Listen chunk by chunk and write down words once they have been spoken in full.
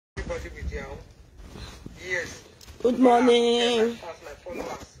everybody with their own. Yes. Good morning.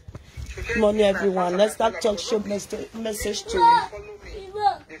 Good morning, everyone. Let's start talk show message to you.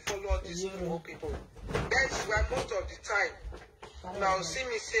 They follow all these people. That's why most of the time. Now see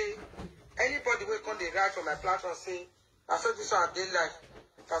me say, anybody will come they write on my platform say, I saw this one day life.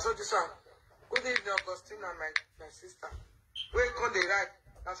 I saw this one. Good evening, Augustine and my sister. Will come they write.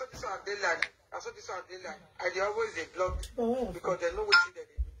 I saw this one day life. I saw this one day life. And they always they block because they know what they do.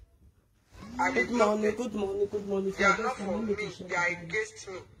 Good morning, good morning, good morning. They are not for me, they are against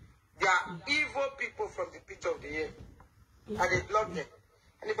me. They are evil people from the pit of the air. And they block them.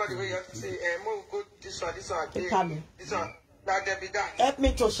 Anybody where you have to say, move, go this one, this one, this one. Now they be that. Help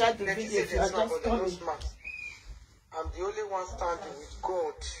me to share the video. I'm the only one standing with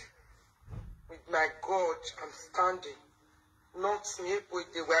God. With my God, I'm standing. Not me, but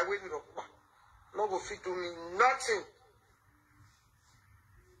they were waiting up. No go fit to me nothing.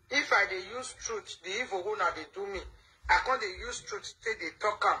 If I they use truth, the evil one they do me. I can't they use truth, say they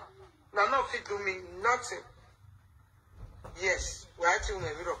talk am. Now not fit do me nothing. Yes, we are to me.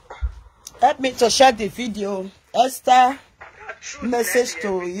 Help me to share the video. Esther, message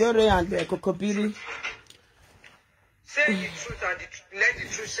to Yore and Kokobiri. Say the truth and let the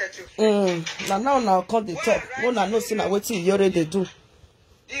truth set you free. Now come the talk. Una no see na wetin Yore they do.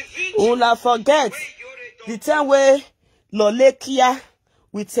 Una forget the time where Lolekia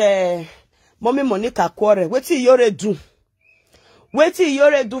with Mommy Monica quarrel. Wetin Yore do? Wetin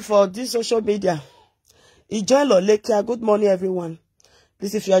Yore do for this social media? He joined Lolekia. Good morning, everyone.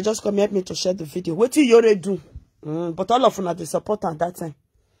 Please, if you are just coming, help me to share the video. Wetin Yore do? But all of them they support at that time.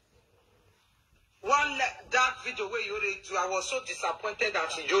 That video where Yore do, I was so disappointed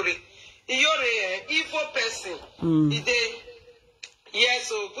at Yore. Yore, evil person. Yes,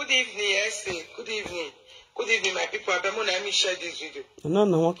 so good evening, Esther. Good evening. Good evening, my people. Let me share this video. No,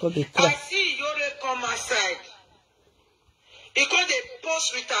 what could they I see Yore come aside. He got a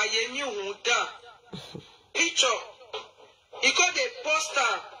post with a new Huda picture. He got a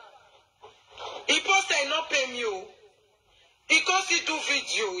poster. He posted and not pay me. Because he do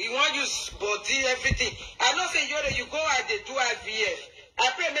video, he want use body, everything. I not say Yore, you go out they do IVF.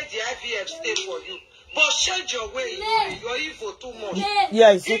 I pray make the IVF stay for you. But change your way, you're evil too much.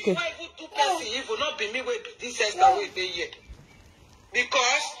 Yeah, it's okay. If you evil too person, evil not be me with this Esther way they here.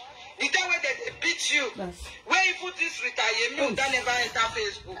 Because the time when they beat you, where you put this retire me, that never enter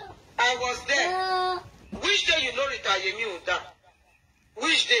Facebook. I was there. Which day you know retire me with that?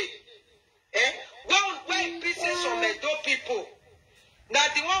 Which day? When pieces from the door people. Now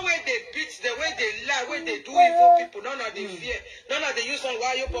the one where they beat, the way they lie, where they do evil people, none of they fear, none of they use on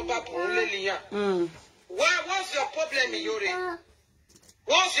why you pop up only. What's your problem, Yore?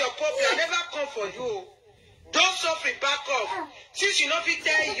 What's your problem? I never come for you. Don't suffer back off. Since you know if you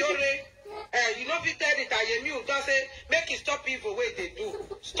tell Yore, you know if you tell it, you don't say make it stop evil way they do.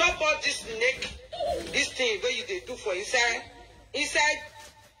 Stop all this this thing where you they do for inside.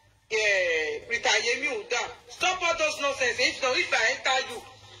 Retire me down. Stop all those nonsense. If I enter you,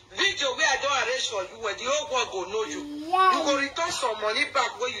 video where I don't arrange for you, where the whole world go know you. You go return some money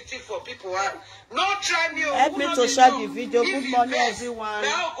back where you think for people are. Not try me. Help me to share the video. Good morning, everyone.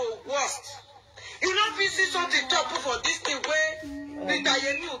 Now go worst. You know, if you see something top for this thing where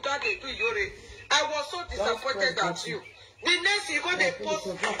retire me down they do Yore. I was so disappointed at you. The next you go they post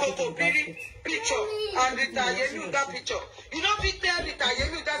Kokobiri picture and retire you that picture. You know if you tell retire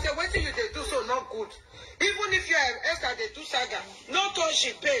you that say what you they do so not good. Even if you are Esther they do saga, no touch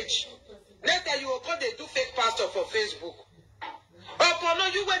the page. Later you will call they do fake pastor for Facebook. But no,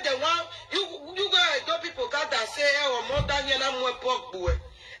 you were the one you go do people got that say or more than you know more pork boy.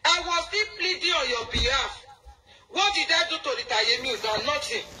 I was still pleading on your behalf. What did I do to retire me?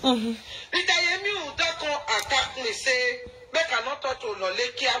 Nothing. Retire me that come attack me say make I not talk to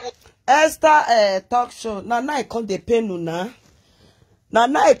Lolekia. Esther talk show. Now I call the pain una. Now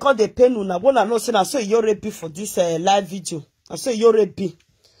I call the pain una. When I know say I say Yore be for this live video. I say Yore be.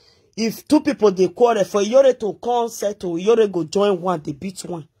 If two people they quarrel for Yore to come settle, Yore go join one, they beat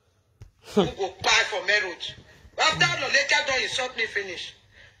one. Who go buy for marriage? After Lolekia don't insult me finish.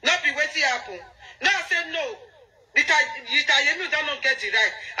 Not be waiting happen. Now I say no. The Italian don't get it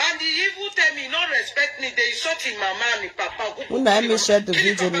right. And the evil tell me not respect me. They insult in mama and papa. Let me share the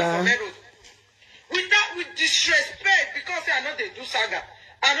video now. With disrespect, because I know they do saga.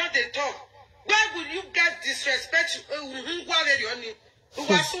 I know they talk. Why will you get disrespect? Why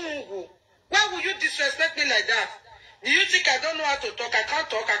will you disrespect me like that? Do you think I don't know how to talk? I can't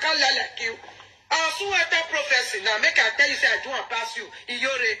talk. I can't lie like you. I'll soon enter prophecy now. Make I tell you say I do and pass you.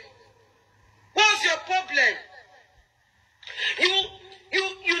 Iyore. What's your problem?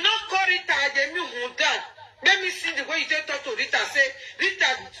 You not Let me see the way you talk to Rita. Say, Rita,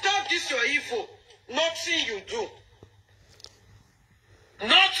 stop this your evil. Nothing you do.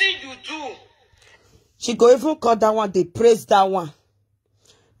 Nothing you do. She go even call that one, they praise that one.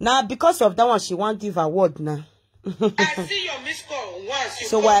 Now, because of that one, she won't give a word now. I see your missed call once.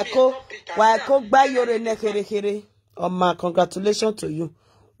 So why I cook buy your here? Oh my, congratulations to you.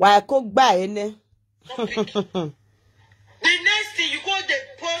 Why I cook buy any? The next thing you go the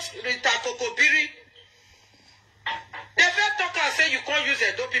post Rita Kokobiri. The first talker say you can't use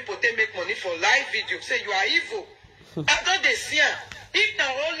it. Don't people they make money for live video. Say you are evil. I thought they see her. If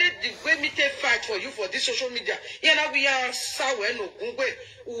now only the way me take fight for you for this social media, you know we are sour no gungwe.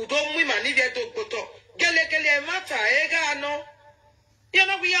 We don't we man need to go to gele mata ega no. You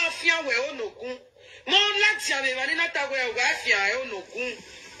know we are fear we no gun. More like you man not that we are fear no gun.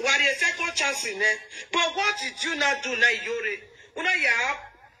 What is second chance in there? But what did you not do now, Yore? Una ya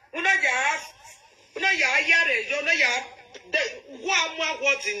yare. You know ya. One more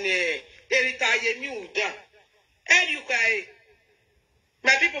what in there? Eritaye mi uda. Educate.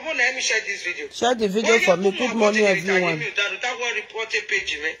 My people want to let me share this video. Share the video for me. Good morning, everyone. That one reported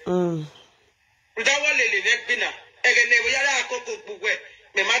page, man. That one lele neck bina. Again, we are a cocoa bugwe.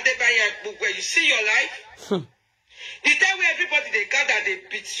 Me made by a bugwe. You see your life? The time where everybody they gather, they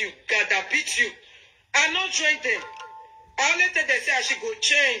beat you. I not join them. I only tell they say I should go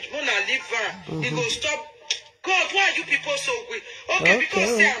change. Mona leave her. He go stop. God, why are you people so weak? Okay, because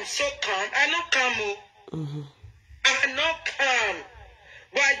say I'm so calm. I not calm. I'm not calm.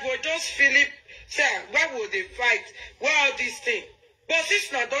 But I will just feel it. Say, why would they fight? Why all these things? But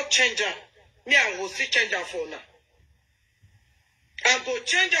this not don't change her. Me, I will see change her for now. I go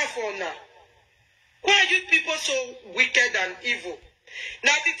change her for now. Why are you people so wicked and evil?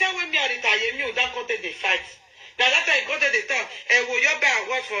 Now the time when me and Rita you that content they fight. Now that time go to the town, and will you bear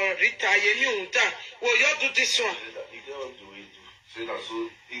what for Rita you that? Will you do this one? You don't do it. So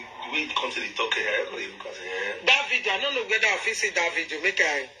the way the content they talk here, that video, I don't know whether I will see that video.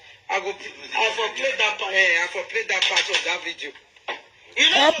 I will play that part. I will play that part of that video. You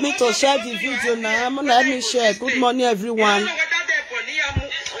know, help me to share the video now. I'm gonna let me share. Good morning, everyone.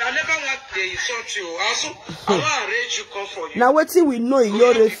 I never want to insult you. Also, I want to raise you come for you. Now what we know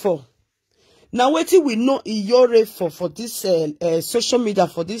Iyore for? Now what we know Iyore for this social media,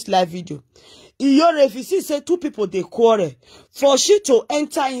 for this live video? Iyore, if you see say two people they quarrel, for she to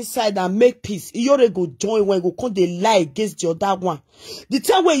enter inside and make peace, Iyore go join when go come they lie against the other one. The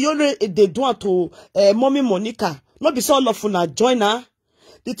time when Iyore they do it to Mommy Monica, not be so all of una join her.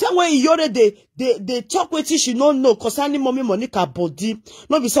 The time when Iyore they talk with you, she don't know concerning Mommy Monica body.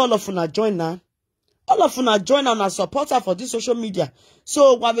 No be so all of una join her. All of una join her and support her for this social media.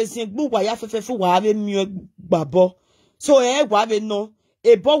 So wa be sing gbu wa ya fefefu wa be mi gbabo. So wa be no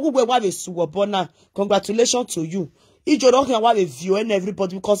e bogu we wa be suwo na. Congratulations to you. Ijoro kan wa be view and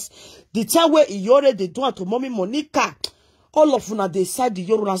everybody because the time where Iyore they do to Mommy Monica, all of una they side the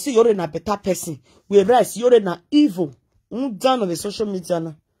Iyore and say Iyore na better person. Whereas Iyore na evil. Down on the social media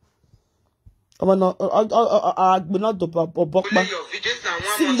now. See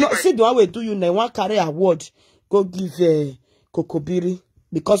the one we do you now. One carry award. Go give Kokobiri.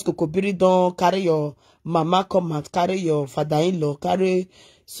 Because Kokobiri don't carry your mama come and carry your father-in-law. Carry.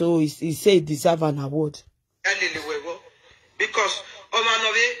 So he say he deserve an award. Because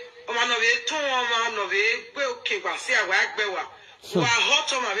well,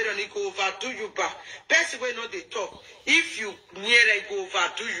 hot on my video, go overdo you back. Best way not they talk. If you near it, go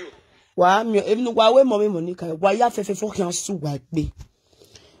overdo you. Why me even why we Mommy Monica? Why ya fefe can sue like me?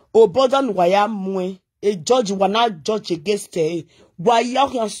 Oh, bother why ya mwe? A judge will not judge against her. Why ya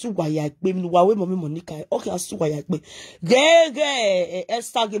can sue why ya me? Why we Mommy Monica? Okay, sue why ya me?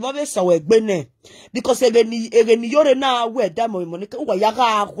 Esther give me so we bene because again Iyore na we that Mommy Monica. Why ya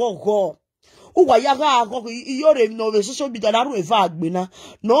go. Uwa yaga go Iyore no be social media na ru eva agbena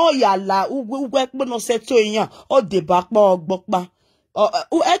no yala ugwe pe no seto eyan o de ba pa ogbopa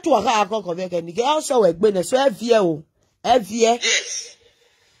o etu aga go veke ni ke also egbene so evie o evie. Yes,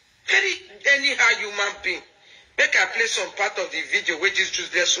 anyhow human being. Make I play some part of the video which is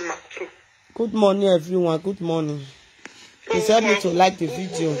useless man. Good morning, everyone. Good morning. Please help me to like the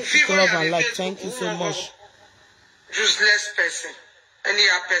video. Like, thank you so much. Useless person. Any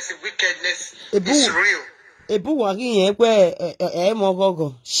person, wickedness is real. Ebu wagi yen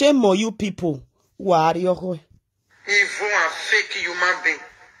mogogo. Shame on you people who are your evil and fake human being.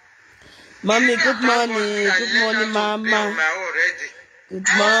 Mommy, good morning. Good morning, Mama. Good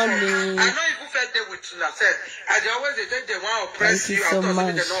morning. I know you fed there with you. As they always they say they want to oppress you. So they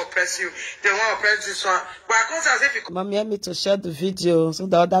don't oppress you. They want to oppress this one. But I can't say if you Mommy, help me to share the video so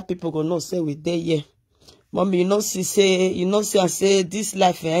the other people go know say we there here. Mommy, you know, see and say this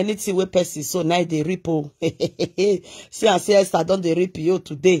life, anything we person so now they ripple. See and say Esther don't they rip you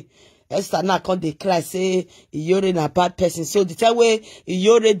today. Esther now come they cry say you're a bad person. So the time way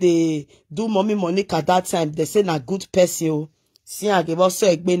you're they do mommy Monica that time they say na good person. See I give also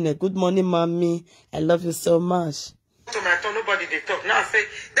a good morning, mommy. I love you so much. To my turn, nobody they talk. Now I say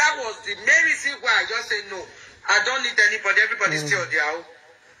that was the main reason why I just say no. I don't need anybody. Everybody's still there.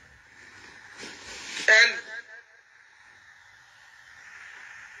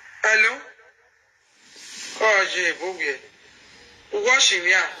 Hello? Oh, Jay, wash him,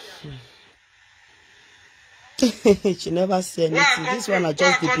 yeah. She never said anything. This one are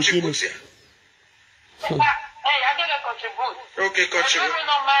just the beginning. Hey, I gotta contribute. Okay, contribute.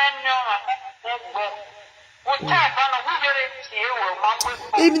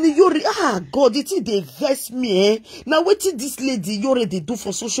 Even Yori, God, it is they vex me, eh? Now what did this lady Yori they do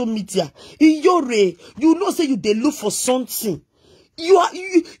for social media? Yori, you know say you they look for something. You are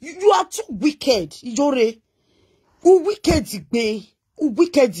too wicked, Yori. Who wicked igbe? Who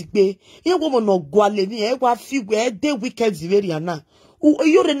wicked igbe? You woman no gwale ni e wa fi we dey wicked very na.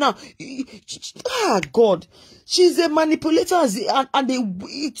 Yori now, God, she's a manipulator and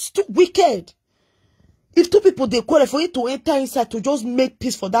it's too wicked. If two people they call for you to enter inside to just make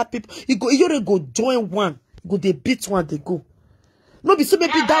peace for that people, you go join one, go they beat one they go. No be so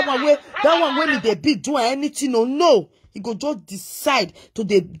maybe that one when they beat do anything or no, you go just decide to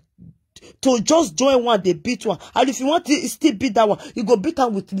just join one they beat one, and if you want to still beat that one, you go beat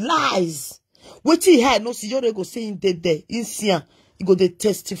them with lies. Waiting here no see you go saying dead there in Sia, you go they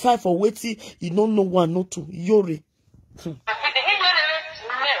testify for waiting you don't know one no two Yori.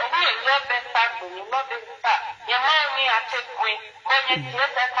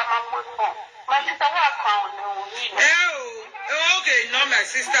 Okay, no, my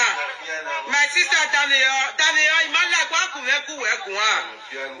sister, Daniel, man like we have to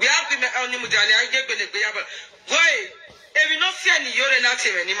only Mujani. I get the boy. If you not see any Yore not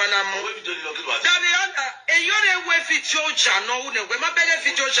any manamo, Daniel, a Yore way fit Georgia, no, when my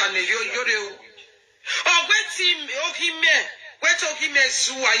benefit Georgia, Yore. Oh, wait him, okay, me. We're talking about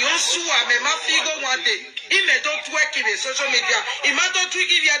Sua, you Sua, me ma figo one day. He may don't work in social media. He might not give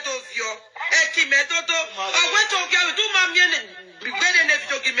you out of your Eki metodo. Oh, we're talking about do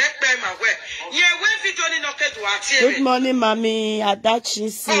Good morning, mommy. Adachi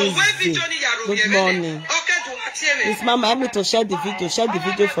says good morning. Miss Mama, I need to share the video. Share the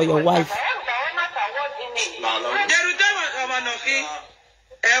video for your wife.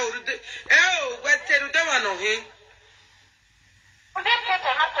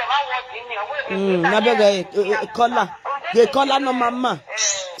 The color no mama.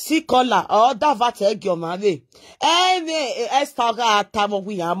 See color oh that vat your mommy. Esther tamo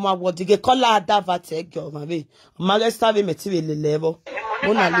we am what the color that vat your mommy. Mother starve material level.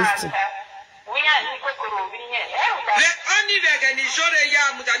 Mona listen. Only vegan is your ya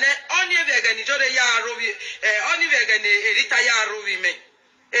mutane, only vegan is your ya rovi, only vegan retire rovi me.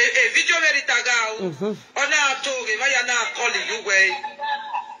 A video veritaga, on our talk, if I am not calling you way.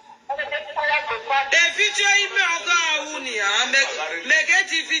 A video email unia, make a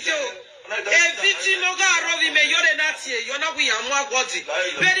video. A video noga rovi me yore natie, yona we are more body.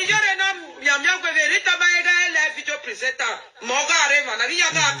 Very yore nam yamya verita by a video presenter, Moga Reva,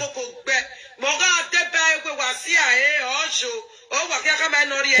 Naviaga Coco Beck.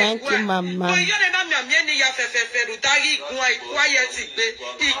 Thank you, Mama.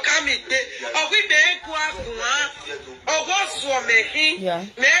 Yeah.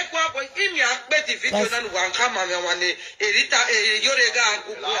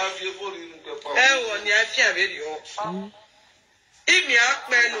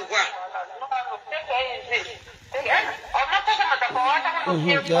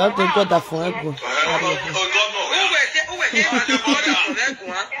 You have to go that for ego.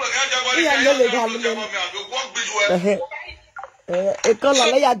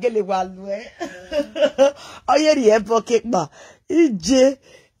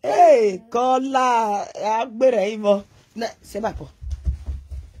 Hey, kola, agbere imo. Na, se ma po.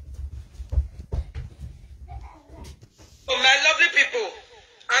 My lovely people,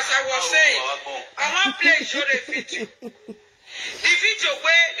 as I was saying, I want to play show the video. The video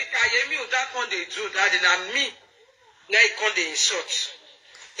where the Kayemi that one they do that and me, now he come they insult.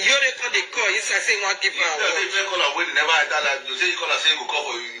 You already come they call. Yes, I say one give her. They call her when never I tell her. You say you call her say we call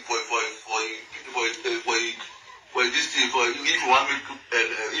for this thing for if you want me to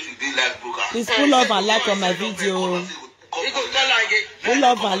if you did like book Please pull love and like on my video. Pull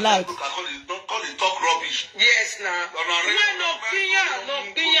love and like. Yes, now.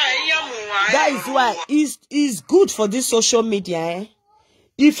 That is why it's good for this social media. Eh?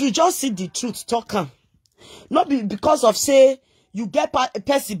 If you just see the truth, talk am. Not because of say you get a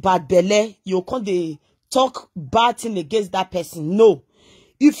person bad belly, you can't talk bad thing against that person. No.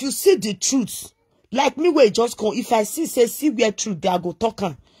 If you see the truth, like me where just come, if I see where truth, they go talk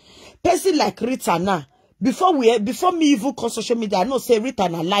am. Person like Rita now, before me even come social media, I know say Rita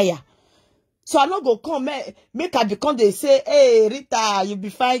na liar. So I not go come make her become they say, hey Rita, you be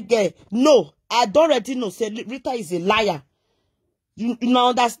fine girl. No, I don't already know say Rita is a liar. You now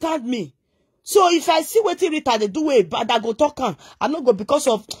understand me. So if I see what Rita they do it, but I go talk on. I not go because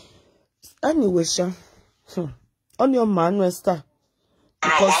of anyway, Sha. On your man, Esther.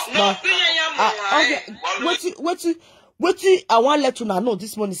 Because now what I want to let you know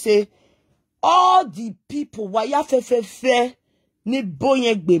this morning say all the people why ya fe ni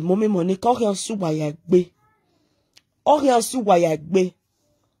boyen gbe mommy money ko yan su wa ya gbe. O yan su wa ya gbe.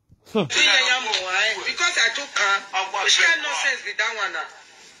 Because I took her, she had no sense with that one now.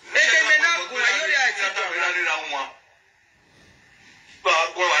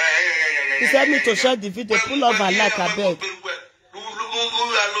 He said me to share the video, pull up and like a beg.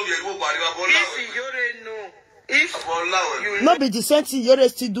 No be the same thing you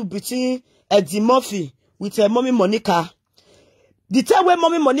still do between Eddie Murphy with Mommy Monica. The time when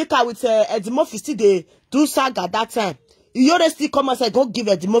Mommy Monica with Eddie Murphy still they do saga that time. You still come and say, go give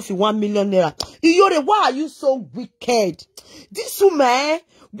Eddie Murphy 1 million naira. You why are you so wicked? This woman,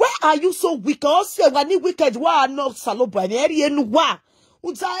 why are you so wicked? Also, when you wicked, why are not salobo? And eri enuwa.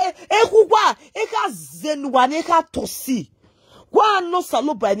 Uza ehuwa eka zenuwa eka tosi. Why not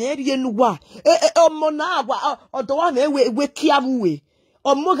salobo? And eri enuwa. Omona wa odowa na we kiamuwe.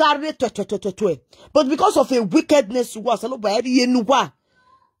 Omogare to. But because of a wickedness, wa salobo eri enuwa.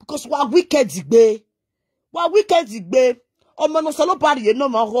 Because wa wicked igbe. Wa wicked igbe. Omo no salobo eri no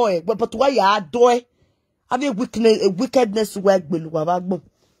ma ho e. But why ya do have a wickedness work below.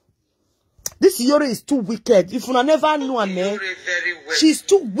 This Yore is too wicked. If you never know her, man, she's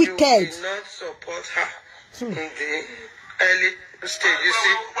too wicked. You will not support her in the early stage. You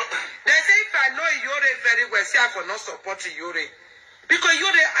see, they say if I know Yore very well, say I for not support Yore because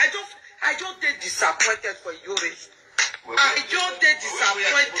Yore, I just get disappointed for Yore. I just get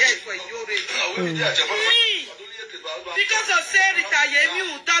disappointed for Yore. Because of say Rita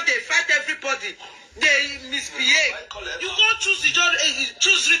that they fight everybody. They misbehave. You go choose Rita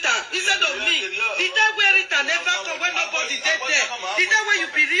instead of me. The time where Rita never come when nobody dead there. The time where you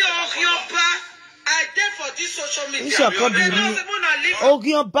be real Ogionba, I there for this social media.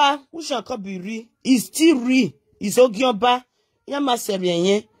 Ogionba, who shall come be real? Is still real. Is Ogionba? Yama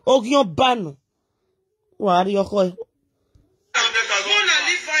seriye. Ogionba no. What are you calling? Mona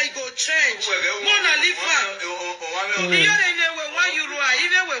Lifa go change. Mona Lifa. €1,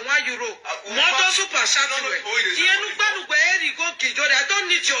 even with €1. Motor super shadow. I don't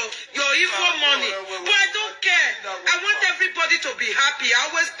need your evil money. But I don't care. I want everybody to be happy. I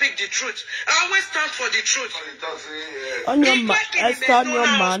always speak the truth. I always stand for the truth. On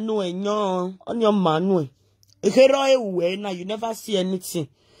your manu. You never see anything.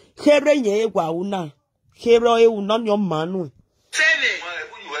 Hero ye wauna. Hero ye on your manu.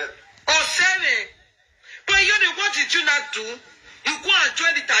 But you know what did you not do? You go and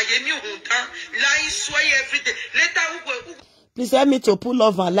join the Tayemi Hunta, lying swear every day. Later, please help me to pull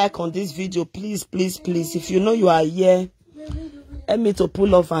love and like on this video. Please. If you know you are here, help me to pull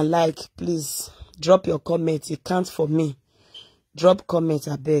love and like. Please drop your comment. It counts for me. Drop comment,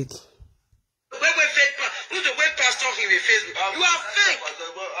 I beg. Who's the way pastor in the Facebook? You are fake.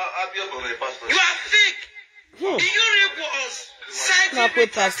 You are fake. You read us. Not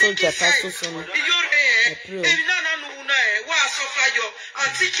with pastor, pastor.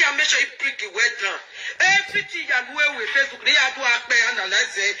 And teach you make sure you prick it well down. Everything you do with Facebook, they are doing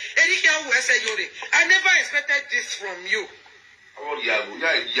analyze it. Anything who say Yore, I never expected this from you.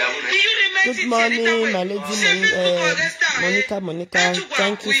 Good morning, my lady Monica.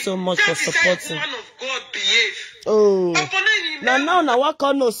 Thank you so much for supporting. Oh, now what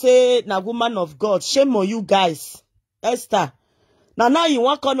can you say? Na woman of God, shame on you guys, Esther. Now you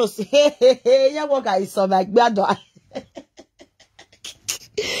want to say, hey, yeah, what guys so like bad.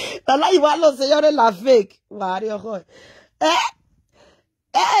 Now you want to say you're la fake.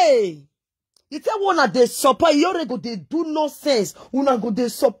 Hey, you tell one of the support you go they do nonsense. Una go they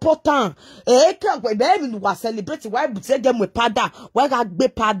support them. Can't we baby was celebrating. Why say them with pada? Why got be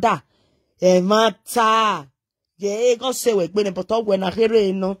pada? Mata. Yeah, go say we but when I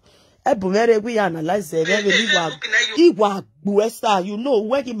hear no. Ebumere we analyze Iwa Esther, you know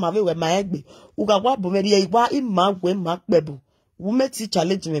where he mave we my egbe. Ugawa bumeri iwa ima we makbebu. Wume ti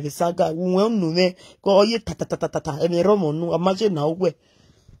challenge me saga. Wume nume ko ye tata. Emi romo nu amaje na we.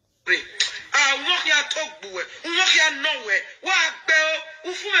 Walk ya talk buwe. Walk ya nowhere. Wa pe o.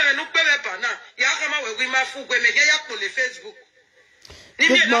 Ufume no pe bana. Ya kama we ma fu we me ya ko le Facebook.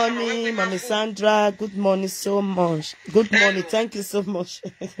 Good morning, Mami Sandra. Good morning so much. Good morning. Thank you so much.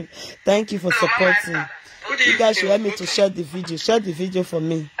 Thank you for supporting. You guys should help me to share the video. Share the video for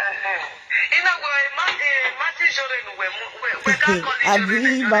me. I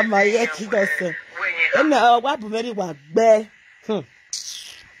believe Mama Yeki does say. And what very what bear.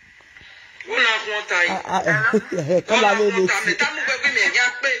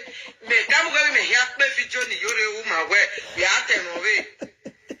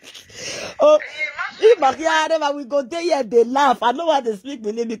 Oh, if we go there here, they laugh. I know what they speak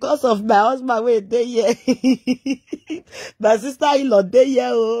with me because of my husband. Wait, there here. My sister-in-law there here.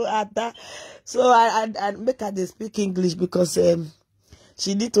 Oh, at that. So I make her they speak English because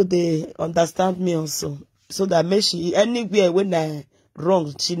she need to understand me also. So that make she anywhere when I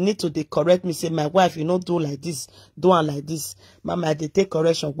wrong, she need to correct me. Say my wife, you know, do like this, do it like this. Mama, they take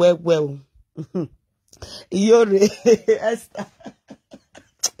correction well. Yore, Esther.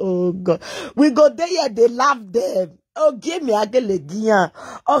 Oh God, we go there here, they laugh them. Oh, give me a gelegia.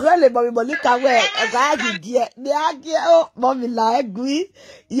 Oh, really, mommy, Monica, where I get the idea. Oh, mommy, like we,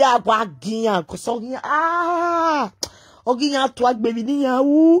 yeah, wagia, cosong, ah, oh, giga, twag, baby, nia,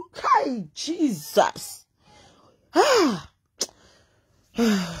 ooh, hi, Jesus. Ah,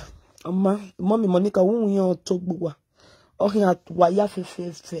 mommy, Monica, who you talk bua. Oh, here, why,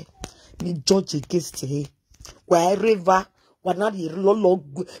 fe, me judge against her. Where river. Wana di lolo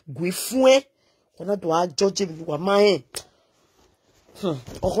gwifue wana do a judge bi wa man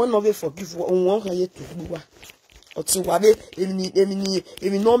no be forgive won kan ye to buwa oti wa be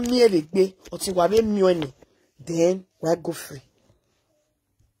emi no mi elegbe oti wa be mi oni then we go free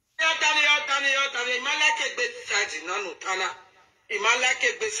imalake gbe side na no tana imalake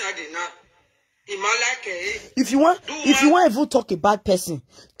gbe side na imalake if you want even talk about person,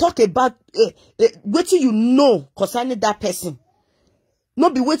 talk about what you know concerning that person.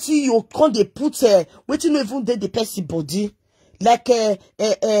 Not be waiting you can't they put waiting even the person body like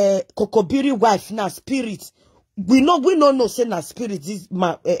Kokobiri wife now spirit. We know say na spirit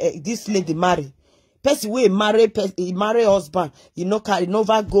this lady marry. Person we marry husband, you know can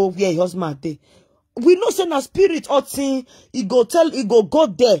never go where husband dey. We know say na spirit or thing, he go go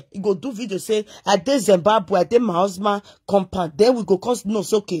there, he go do video say I dey Zimbabwe, I dey my husband compound. Then we go cause no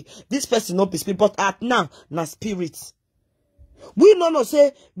so okay, this person not be spirit, but at now na spirit. We no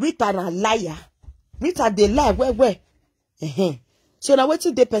say Rita na liar. Rita dey lie where. So now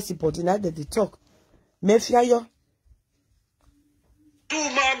wetin dey person body now they talk. Me fear yo.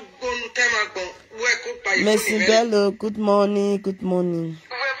 Messi good morning.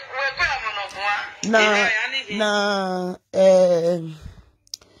 Na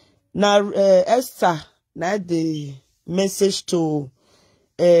Esther na the message to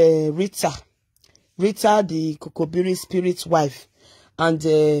Rita the Kokobiri spirit wife and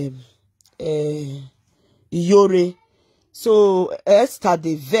Iyore. So Esther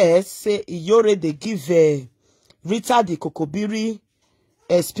the verse say Iyore they give Rita the Kokobiri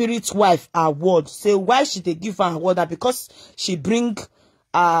spirit wife award. Say why should they give her award? That because she bring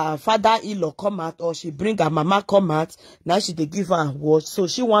father-in-law come out or she bring her mama come out, now she they give her award. So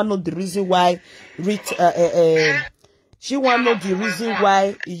she want know the reason why she want know the reason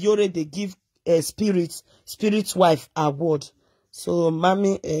why Iyore they give spirit wife award. So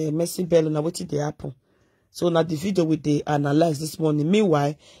mommy Messi Bello now what did they happen? So now the video with the analyze this morning.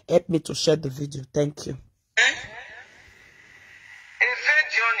 Meanwhile, help me to share the video. Thank you.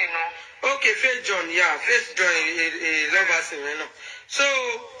 Okay, First John, yeah, First John, love us, you know. So,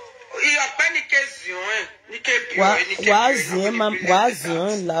 you are panicking,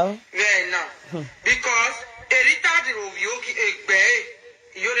 because a retarded of yogi egg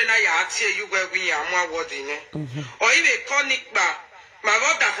you're na ya you where we are more wording, or even conic bar, my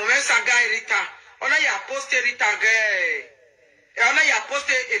mother from Saga Rita, or ya post Rita gay, or ya post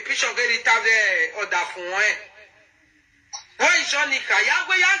a picture of Rita or that for one. Why is Jonica? Ya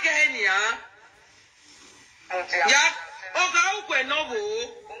where ya get ya? Oga no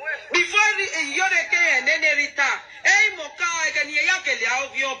before you're and then Rita, Moka, I can hear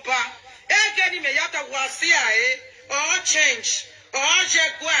your pa, can you yata wasia, or change, or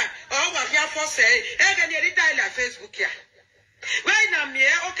Jaguar, or what you for say, can you retire la Facebook ya? Right now, me,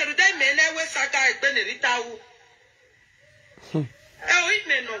 okay, they may never saga Benedita. we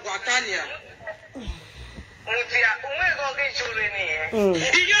no Guatania.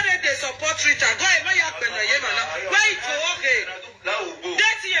 They support Rita. Go away, wait, okay.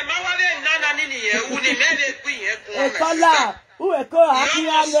 That's your Nana Ekola, who a call happy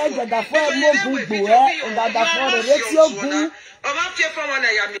and the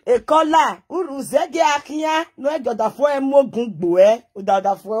Ekola, Uruzege Akia, no got the four more gumbo, without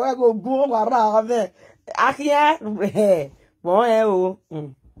the four go around Akia, boy,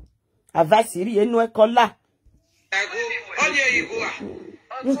 a vasiri, no Ekola.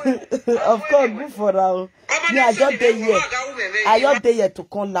 Of course, good for now. Yeah, I got there yet. I got there yet to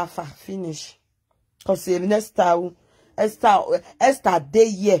come laugh finish. Cause Esther day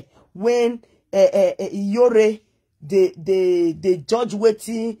here when Yore the judge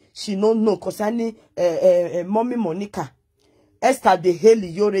waiting she no know concerning mommy Monica. Esther the hail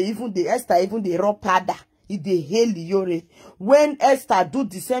Yore even the Esther even the raw pada. They hail Yore. When Esther do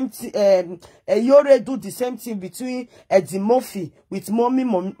the same thing, Yore do the same thing between Edimofi with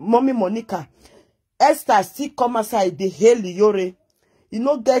mommy Monica. Esther still come aside. They hail Yore. You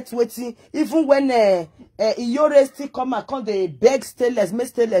know get waiting. Even when Yore still come and come the beg stainless, make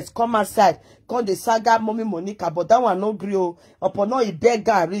stainless come aside. Come the saga mommy Monica, but that one no grill. Upon no he beg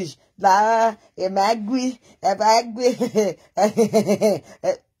and reach. La emagui.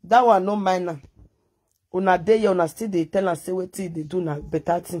 That one no minor. Una day una still they tell and say what they do na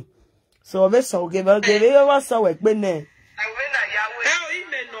better thing. So we so give you so work be ne.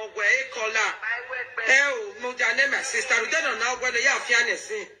 No jane my sister we don't know whether you have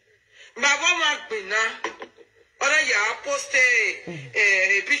fiancé. Ma mama be na. Ona ya post a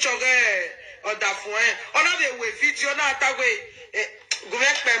picture of the phone. Ona the way video na ta way go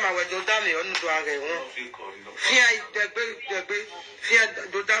make my we do down on do age won. Fia de fia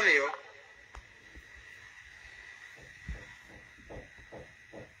do down yo.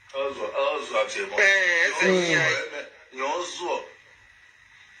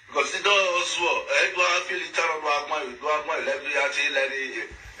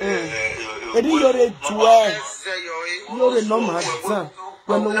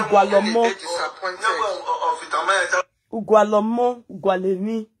 Ugualomo,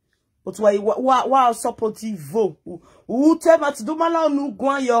 Ugualemi, but why supportive vote? Who tell me to do mala no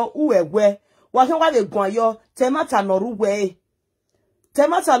guanyo, uwe, what they guanyo, temata no ruwe.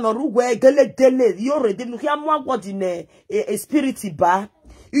 Temata no ruwe, gele, yore, didn't hear more what in a spirit ba.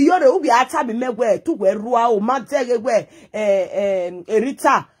 Yore ubi atabi mewe, tu we rua, o madege we,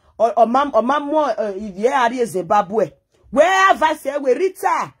 Rita, or mammo, ye Zimbabwe. Where have I said we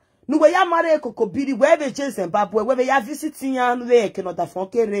Rita? No way ya mare kokobiri, where the Zimbabwe, where ya visiting and we cannot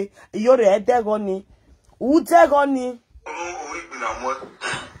afford kere, yore edegoni, udegoni.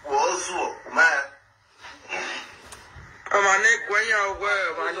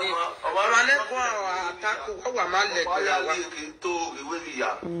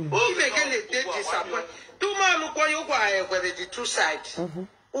 Two sides.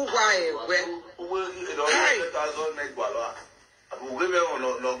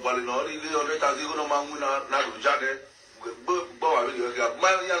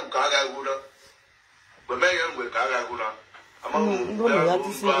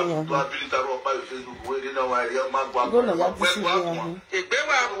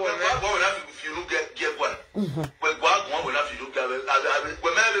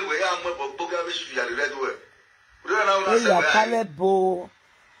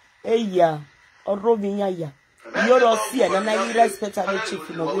 You don't see it, and I respect our chief.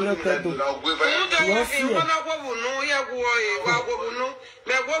 You know, we don't do. You see it.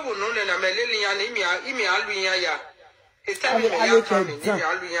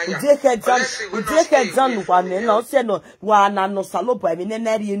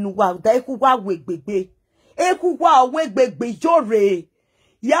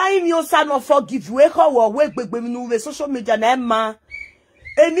 Social media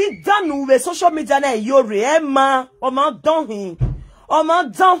Any done with social media na yore Emma or ma don him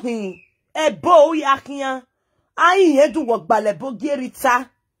e bo yakia ai he do work bale bo gerita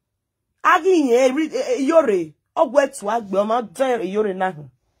agi ye yore ogwe to agbe o ma don yore na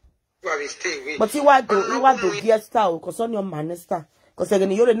but you want to get star cause on your minister cause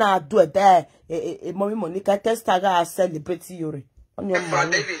again yore na do e there e mommy Monica tester ga celebrate yore on your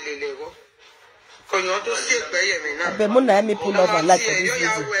man. But let me pull up and like for this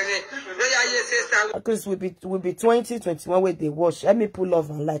video. Because will be 2021 where they watch. Let me pull off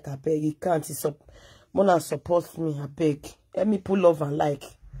and like. I beg you can't. It's up. Mona support me. I beg. Let me pull off and like.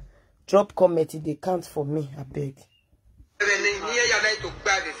 Drop comment if they can't for me. I beg. Here you like to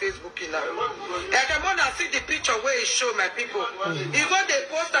buy the Facebook now. And I want to see the picture where he show my people. He go the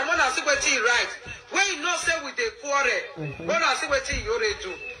post and want to see what he write. Where he not say with the quarrel. Want to see what he already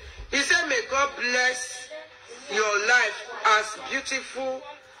do. He said, may God bless your life as beautiful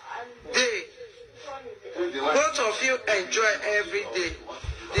day. Both of you enjoy every day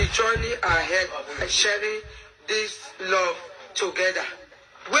the journey ahead and sharing this love together.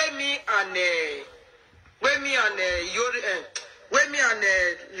 When me and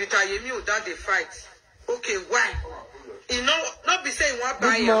Litayemi that they fight. Okay, why? You know, not be saying what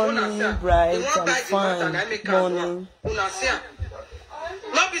buy good morning, bright and fine. Good morning.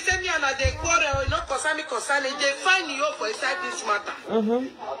 Not be saying me and they quarrel, not concerning, they find you for inside this matter.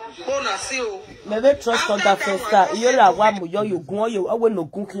 Maybe trust on that first. You're a one, you go, you no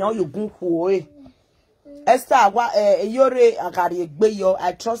cooking, you go. Esther, Yore,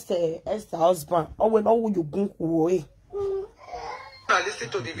 I trust Esther husband. Oh, when all you go away. I listen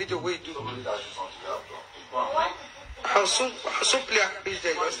to the video we do. I'll soon play a piece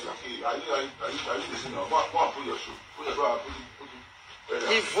there.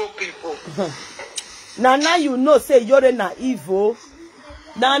 Evil people. Now you know, say you're not evil.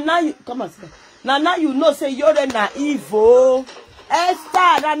 Now you come on. Now you know, say you're not evil.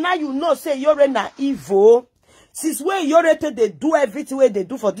 Esther, now you know, say you're not evil. Since when you're they do everything where they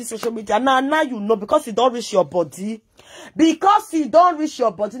do for this social media. Now you know, because you don't reach your body. Because you don't reach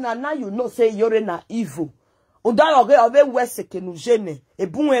your body, now you know, say you're not evil. You're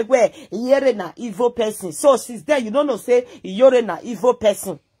na evil person. So since then, you don't know, say you're na evil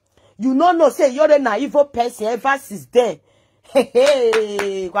person. You don't know, say you're na evil person ever since then.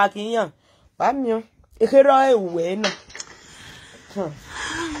 Hey, Quakian. Bamio.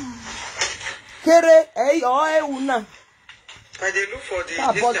 Kere, hey, una. I dey look for the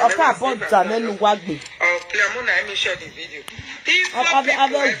I'll play share the video.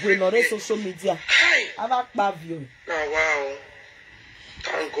 I've social media. I've you. Oh, wow.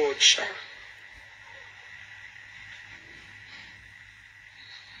 Thank God, Sha.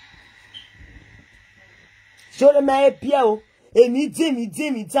 Show the man Pio. Emi dim.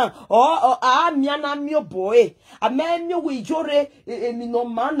 Oh, miana mio boy. A man you we jore emi no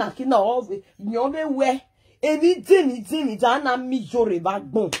man kina of nyome we. Emi dim dana mi jore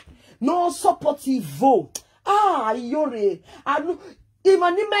bagbon. No supportive vote. Yore. Anu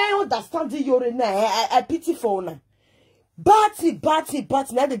even me understand yore na a pity for na. Batty.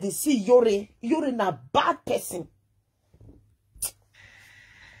 Now they see yore na bad person.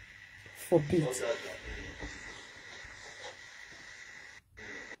 Forbid.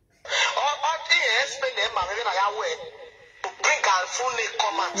 Bring our full name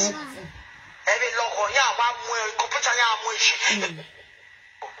comments. Every logo, now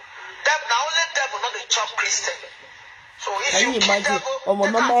only devil, not the chop Christian. So if can you imagine? devil,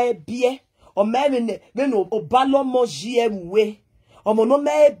 Mama beer, or man, no ballon mojier way. No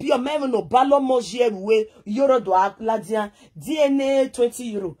may be a man no ballon mojier way. Euro do ladia, DNA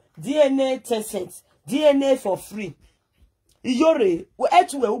 €20, DNA 10 cents, DNA for free. Yore,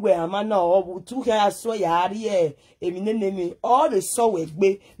 we amana or two hair so yari, eminemi, all the so with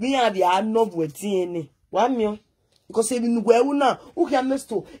me and the no with DNA. 1 million. Because even where now, who can mess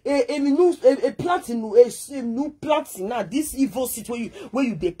to a new planting now, this evil situation where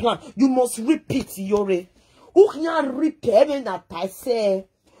you they plant, you must repeat Yore. Who can repair that I say?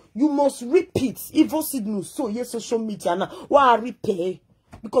 You must repeat evil signal. So yes, social media now. Why repair?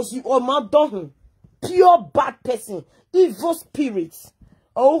 Because you are not done. Pure bad person. Evil spirits.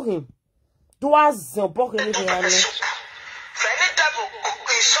 Oh him. Do as the book anything. Any devil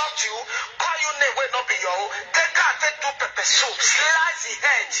insult you, call your name will not be your own. Take out two pepper soup, slice the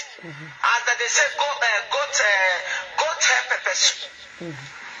head, and then they say go tell pepper soup.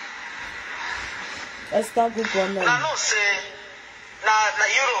 Esther good one. Now no say now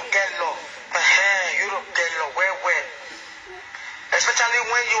Europe get law. Europe get law well. Especially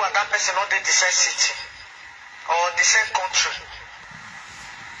when you and that person not in the same city or the same country.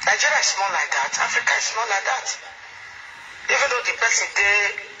 Nigeria is not like that. Africa is not like that. Even though the person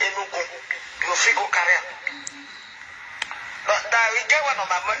they you feel go carry. But we get one of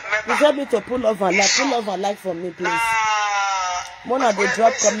my members. You tell me to pull over like for me, please. One of the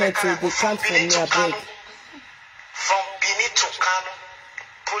drop comment they can't for me a break. From Benin to Kano.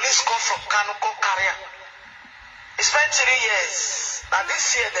 Police come from Kano, go carry. He spent 3 years. Now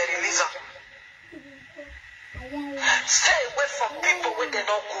this year they release her. Stay away from people when they're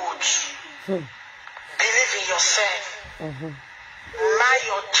not good. Believe in yourself. Mind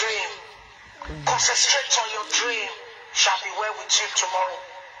your dream. Concentrate on your dream. Shall be well with you tomorrow.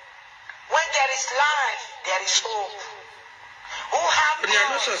 When there is life, there is hope. Who have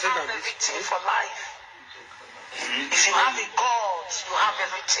everything for life. If you have a God, you have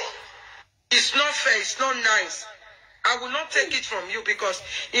everything. It's not fair, it's not nice. I will not take it from you because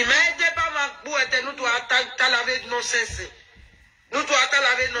if I nonsense. No to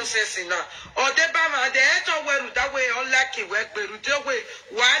atalave nonsense now. Or the bama the head where that way unlucky work, but way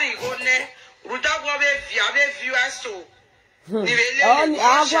worry one Ruda view so. And they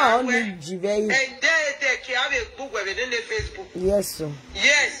have a book within the Facebook. Yes, sir.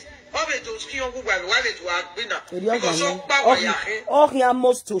 Yes.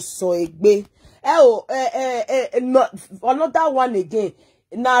 Another one again.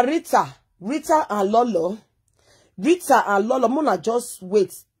 Now Rita and Lolo. Rita and Lolo, Mona just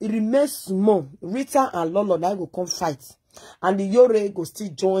wait. It remains small. Rita and Lolo now go come fight. And the Yore go still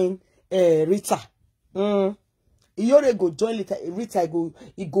join Rita. Yore go join Rita go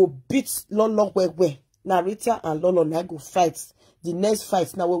beat Lolo where. Now Rita and Lolo now go fight. The next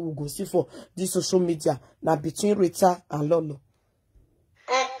fight now we will go see for this social media. Now between Rita and Lolo.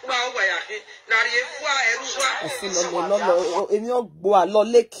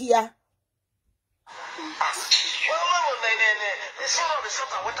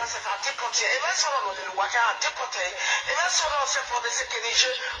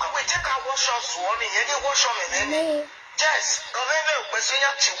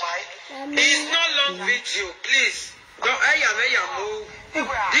 It's not long video, please.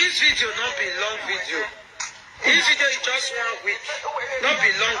 This video not be long video. This video is just 1 week, not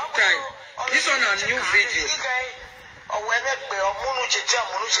be long time. This one a new video. I'll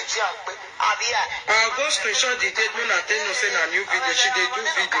go screenshot the date when I tell you say a new video. She did do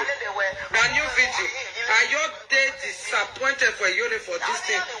video. A new video. Are you disappointed for you for this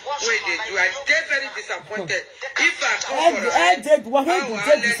thing? Wait, they do. I did very disappointed. If I come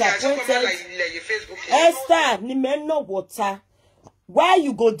for disappointed. Esther, ni men no water. Why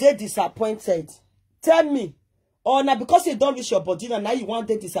you go there disappointed? Tell me. Or now because you don't reach your body and now you want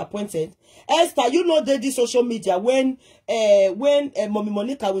to disappointed. Esther, you know that this social media when Mommy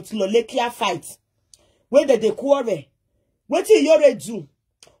Monica with Lolekia fight. When they quarrel. What did Yore do?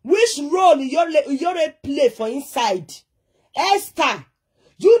 Which role Yore play for inside? Esther,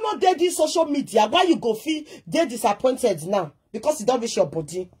 you know that this social media. Why you go feel they disappointed now? Because you don't reach your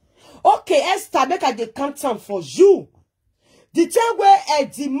body. Okay, Esther, make a countdown for you. The time where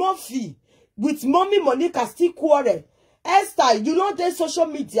Eddie Murphy with Mommy Monica still quarrel. Esther, you know the social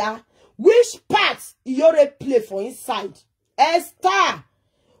media. Which parts Yore play for inside? Esther,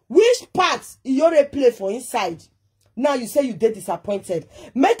 which parts Yore play for inside? Now you say you did disappointed.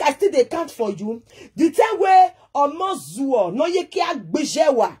 Make I still they count for you. The time where almost zuo no ye kia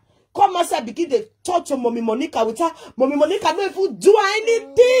gbejewa. Come as I begin to talk to Mommy Monica with her. Mommy Monica no even do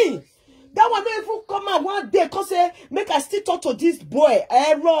anything. That one no even come out one day. Cause say make I still talk to this boy.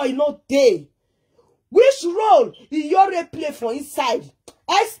 Error in no day. Which role Yore play for inside?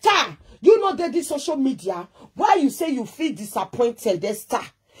 Esther, you know that this social media. Why you say you feel disappointed, Esther?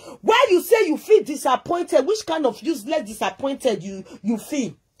 Why you say you feel disappointed? Which kind of useless disappointed you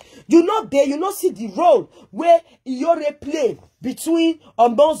feel? You not there, you not see the role where Yore play between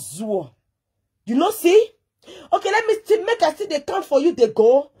Zuo. You not see? Okay, let me see, make I see the count for you they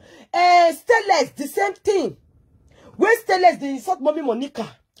go. Stellas, the same thing. Where Stellas they insult Mommy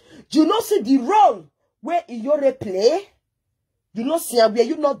Monica. You not see the role where Yore play? You not see where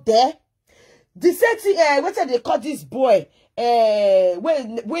you not there? The same thing, what they call this boy? We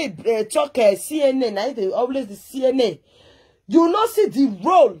talk CNN, I they always the CNN. You not see the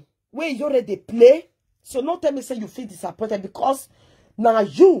role where you already play. So not tell me say you feel disappointed because now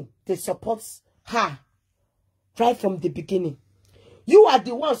you they support her right from the beginning. You are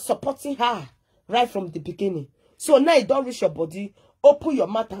the one supporting her right from the beginning. So now you don't reach your body, open your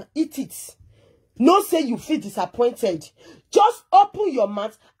mouth and eat it. No say you feel disappointed. Just open your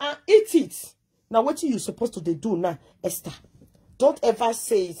mouth and eat it. Now what you supposed to do now, Esther? Don't ever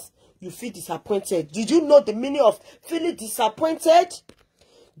say you feel disappointed. Did you know the meaning of feeling disappointed?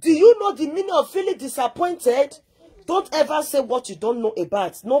 Do you know the meaning of feeling disappointed? Don't ever say what you don't know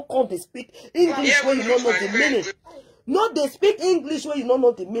about. No come they speak English where you don't know the meaning. No, they speak English where you don't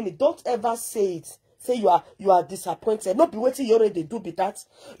know the meaning. Don't ever say it. Say you are disappointed. Not be waiting you already do be that.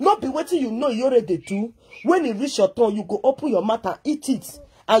 Not be waiting you know you already do. When you reach your turn, you go open your mouth and eat it.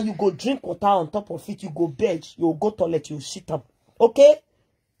 And you go drink water on top of it. You go bed. You go toilet. You shit up. Okay?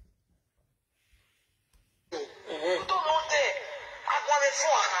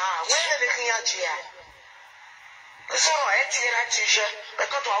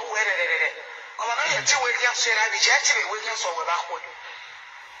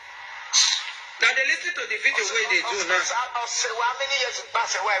 Now they listen to the video where they do now. I'll say, well, how many years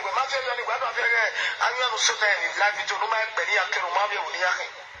pass away? When my family, I'm going to say, live video, no matter Benny, I can't remember when you're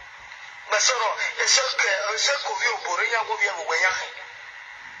here. But so, it's okay, it's okay, Borea will be away.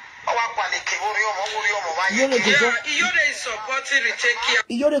 Iyore is supporting Ritekia.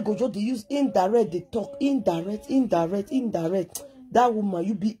 Iyore Gojo, they use indirect, they talk indirect. That woman,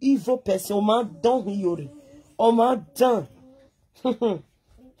 you be evil person. Oh man, done Iyore. Oh man, done.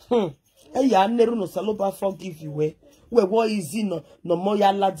 Hey, ya neru no saloba forgive you way. Where what is it no more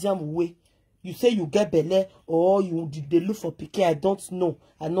ya ladiam way? You say you get belle or you did they look for pique? I don't know.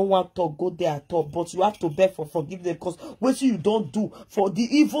 I don't want to go there at all. But you have to beg for forgiveness because what you don't do for the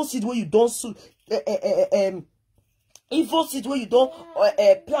evil seed where you don't evil seed where you don't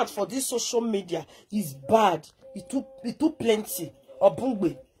plant for this social media is bad. It's too plenty.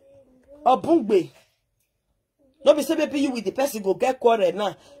 Obungbe. No be say maybe you with the person go get quarrel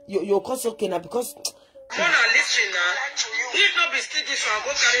now. You're cause okay now because Mona, listen now. If not be still this one,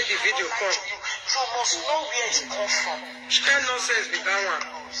 go carry the video come. You must know where it comes from. She can't nonsense with that one.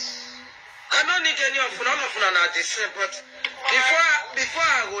 I don't need any of none of them are the same, but before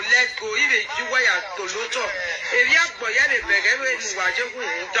I go let go, even you why I to lot of if you have boy any beg every waje who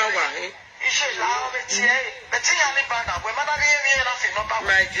that one.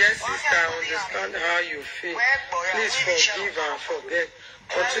 My dear sister, I understand how you feel. Please forgive and forget.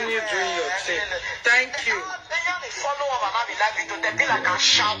 Continue doing your thing. Thank you.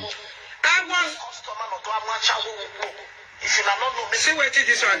 See what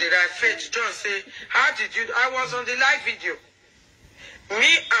this one did I fetch? John say, how did you? I was on the live video. Me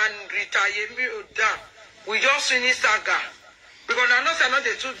and Rita Yemi Oda, we just finished saga. Because I know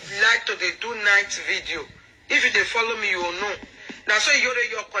they too like to they do night video. If they follow me, you will know. Now so you're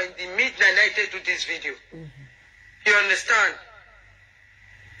in the midnight they do this video. You understand?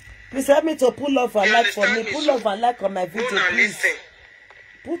 Please help me to put love and like for me. Put love and like on my video, please.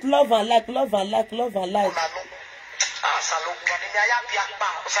 Put love and like. Now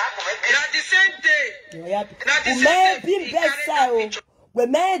the same day. Now the same day. We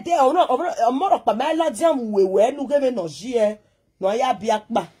made there or not a more of a melodium we were no given no year. No, ya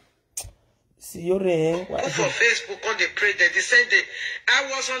biakba. See you there. For Facebook on the pray that the same day. I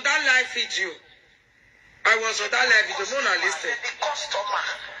was on that live video. Mona, listen. The customer,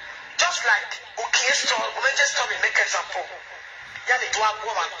 just like okay store, we just stop and make example. Yeah, they do a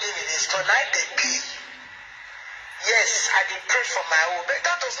woman in the store, like they be. Yes, I did pray for my own, but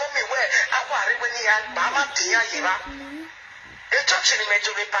that does not mean where I was when he had Mama Tia. The church in the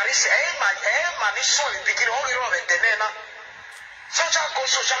Major Paris, man, is so beginning all over the Nena. Social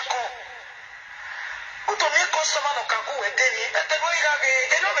go. Who to make customer no can go with Denny, and then we have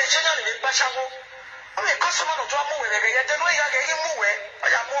a no mention of the Pashamo. I'm a customer of Dramo, and then we have a move. I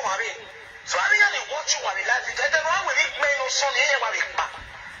am more. So I really want you while we live it, and then I will eat me no son here while we back.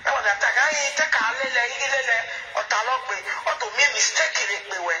 I want to take a little or Talogbe, or to me mistaking it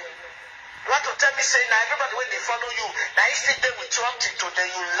away. You want to tell me, say, now everybody when they follow you, now you sit there with you up to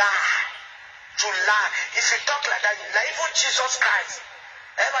today, you lie. You lie. If you talk like that, you lie. Even Jesus Christ.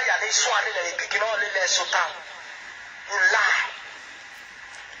 Ever you are swan in the beginning, all in the sultan. You lie.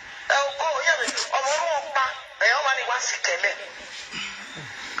 Oh, yeah, I'm wrong, but I only want to tell me.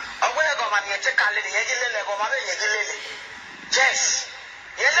 I'm going to go and take a little, yes.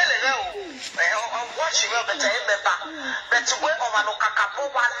 I'm watching you, but I remember. But where I'm a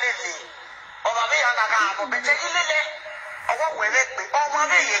Kakapo one living. Oh, my man, but I want to make me. Oh, my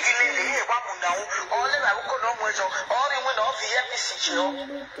man, you live one now. All I could know was all in one of the episodes.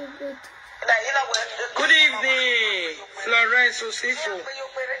 Good evening, Florence Osifo.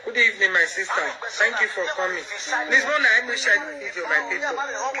 Good evening, my sister. Thank you for coming. This morning, I wish I could give you my people.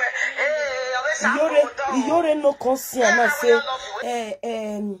 You're no concern. I say,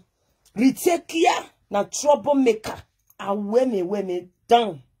 Ritekia na troublemaker. I wear me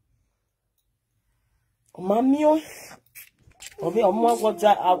down. Mamio, obi omo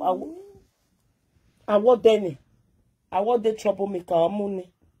agboja awo deni. Awo de troublemaker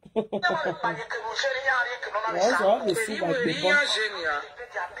amuni.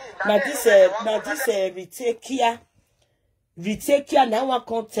 Now this Ritekia now one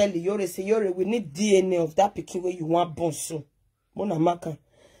can't tell you say we need DNA of that pikin where you want born so. Mona maka.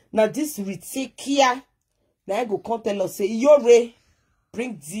 Now this Ritekia now go come tell us say Yore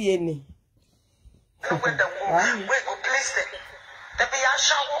bring DNA. We go place them. The be a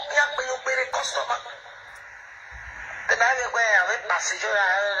shower, you be a customer. The night where I went passenger,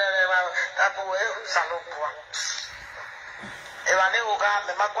 that boy, Salopua. If I never got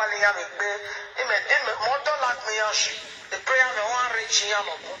the Maqualia, he made more than like me. The prayer, the one reaching.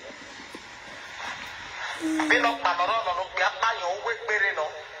 Be no Mamma no Piano, Wick Berry no.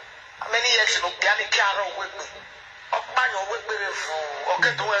 How many years no Piano Caro Wick me? Up Pano Wick Berry for okay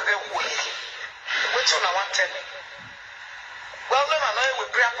to every way. Which one I want to tell me? Well, no, I know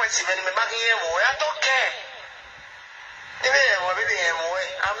with prayer points even in my I don't care.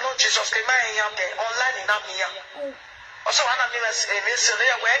 I'm not Jesus online in Amia. Also, one of them is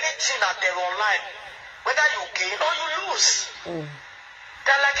where anything that they're online, whether you gain or you lose.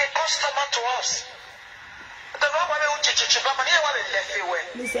 They're like a customer to us. The Robert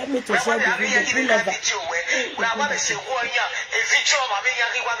Please help me to share the video.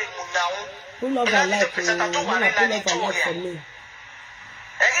 Pull over a light for me.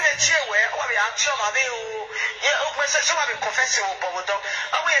 I get a chair where we are sure my view. Yeah, some of the confessing will go.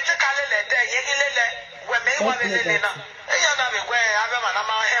 I will take a little day, where may one is in. I don't know where I am. I'm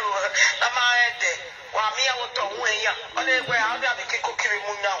my head. While me, I will talk away. Only where I'll have a kick of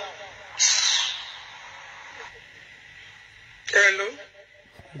Kirimun now. Hello.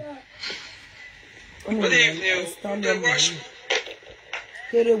 Good evening.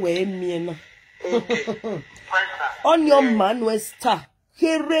 Here away, me. On your man was star.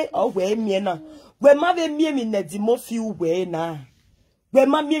 Here away, me na. Where ma be me na di mo fi way na. Where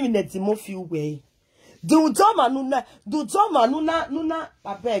ma me na di mo fi way. Do doma nuna.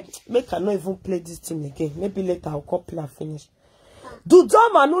 I beg, make I not even play this thing again. Maybe later I'll copy and finish. Do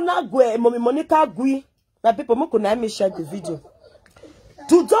doma nuna gwe mommy Monica gui. My people, mo kuna me share the video.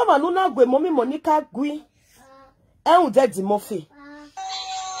 Do doma nuna gwe mommy Monica gui. Un de di mo fi.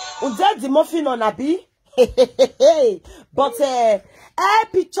 Un de di mo fi no nabi. But a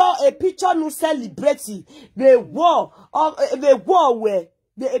picture no celebrate the war where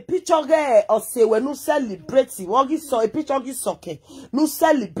the picture there or say we no celebrate what you saw a picture you soke no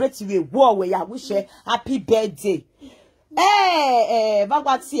celebrate the war where ya wish happy birthday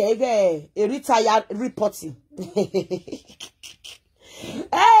vagwati a retire reporting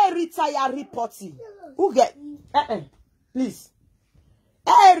retire reporting who get please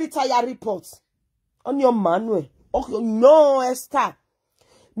retire report on your manual. Okay, no, Esther.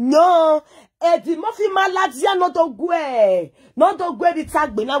 No, the Murphy Maladia no do the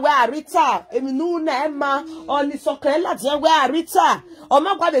tag be na where Arita. Eminu na Emma on the Sokela Dian where Arita. Or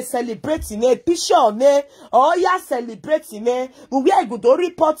my God is celebrating a picture me. Oh yeah, celebrating me. But we are good to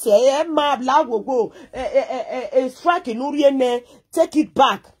report Emma blah go a strike in Uriene. Take it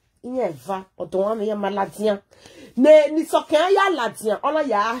back. Yeva or the one ya Maladia. Ne ni Sokela Ladian. Ona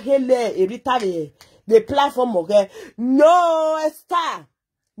ya hele Erita the platform, okay? No, Esther.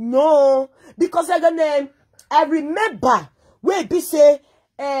 No. Because I remember where be say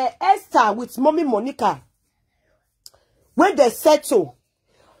Esther with mommy Monica. When they settle.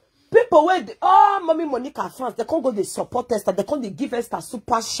 People where mommy Monica fans, they can't go they support Esther, they can't they give Esther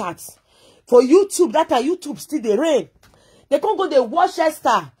super chats. For YouTube, that are YouTube still they reign. They can't go they watch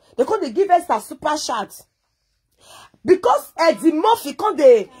Esther. They can't they give Esther super chats. Because the Murphy can't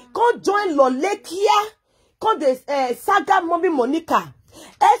join Lolekia, can't they saga mommy Monica.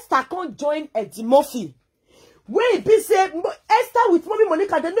 Esther can't join Eddie Murphy. When be say Esther with mommy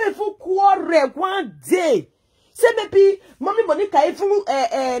Monica, they don't even quarrel one day. Say maybe mommy Monica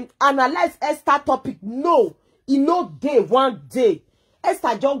even analyze Esther topic. No, in no day, one day.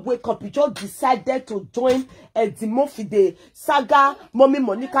 Esther just wake up, he just decided to join Eddie Murphy, the saga mommy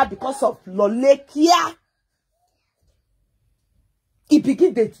Monica because of Lolekia. He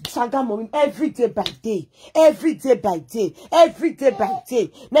begin the saga mommy every day by day. Every day by day. Every day by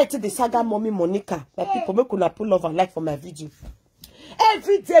day. Now the saga mommy Monica. My people make una pull love and like for my video.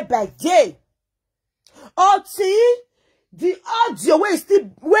 Every day by day. Until the audio where still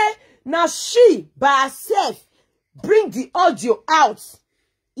where now she by herself bring the audio out.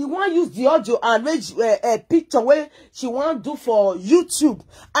 He want use the audio and arrange a picture where she want do for YouTube,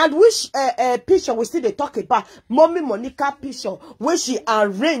 and which picture we still they talk about mommy Monica picture where she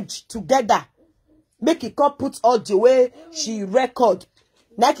arrange together, make it come put audio where she record.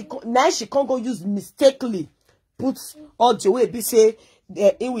 Now she can't go use mistakenly put audio where be say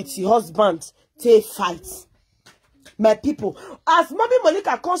in with her husband take fight. My people, as mommy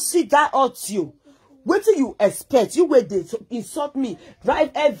Monica can't see that audio. What do you expect? You were there to insult me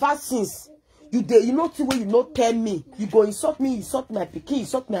right ever since. You know the way you not tell me. You go insult me, insult my pikin,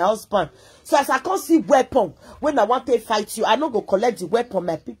 insult my husband. So as I can't see weapon, when I want to fight you, I don't go collect the weapon,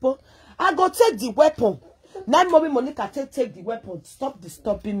 my people. I go take the weapon. Now mommy Monica take the weapon. Stop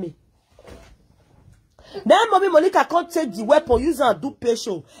disturbing me. Now mommy Monica can't take the weapon, use and do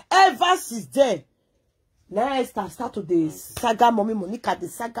patient. Ever since then. Now Esther start to the saga mommy Monica,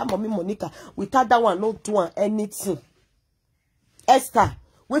 without that one not doing anything. Esther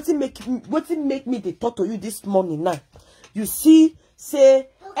Wetin make me dey talk to you this morning now. You see, say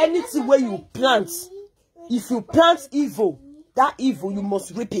anything where you plant, if you plant evil, that evil you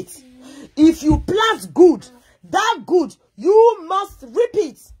must reap it. If you plant good, that good you must reap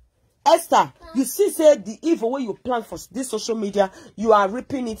it. Esther, you see, say the evil where you plant for this social media, you are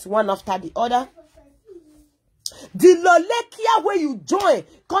reaping it one after the other. The Lolekia where you join,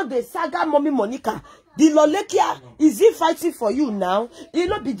 called the saga Mommy Monica. The Lolekia, is he fighting for you now? You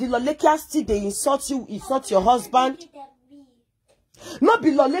know, be the Lolekia still they insult you, insult your husband. Not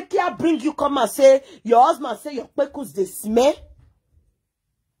be Lolekia bring you come and say your husband say your pekos they smell.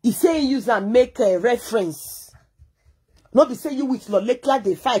 He say use and make a reference. Not be say you with Lolekia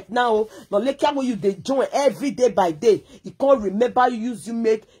they fight now. Lolekia where you they join every day by day. You can't remember you use you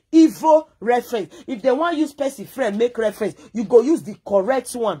make evil reference. If they want use person friend make reference, you go use the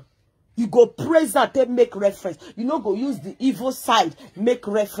correct one. You go praise that they make reference. You know go use the evil side make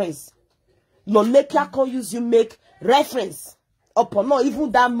reference. Lolekia can't use you make reference. Upon not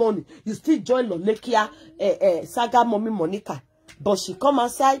even that money, you still join Lolekia saga Mommy Monica. But she come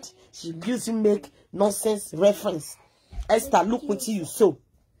outside, she use you make nonsense reference. Esther, look what you sow.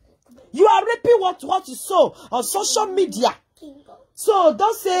 You are reaping what you sow on social media. So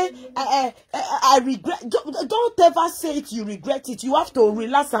don't say I regret. Don't ever say it. You regret it. You have to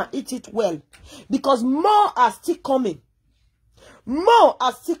relax and eat it well, because more are still coming. More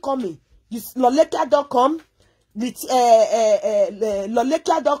are still coming. Lolekia.com,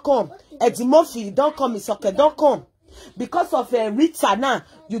 Lolekia.com, Edimofi.com, Isoke.com. Because of Rita now,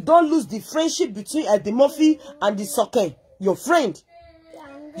 you don't lose the friendship between Edimofi and the Isoke, your friend.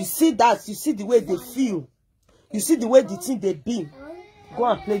 You see that? You see the way they feel. You see the way the thing they be. Go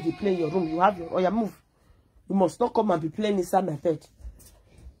and play in your room. You have your, oh yeah, move. You must not come and be playing inside my bed.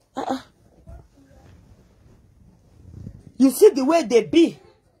 You see the way they be.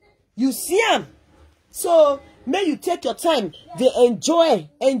 You see them. So, may you take your time. They enjoy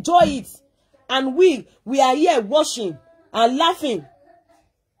it. And we are here watching and laughing.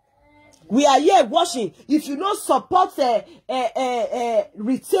 We are here watching. If you don't support Ritekia,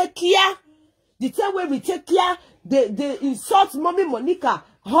 the time when Ritekia, they insult Mommy Monica,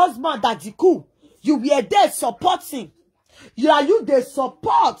 husband Daddy Cool, you were there supporting. You they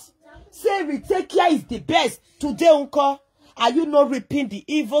support. Say Ritekia is the best. Today, Uncle, are you not reaping the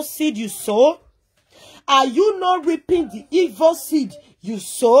evil seed you sow? Are you not reaping the evil seed you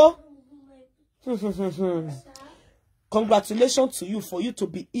sow? Congratulations to you for you to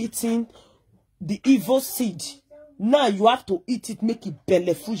be eating the evil seed. Now you have to eat it, make it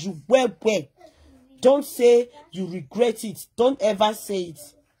belleful you well. Don't say you regret it. Don't ever say it.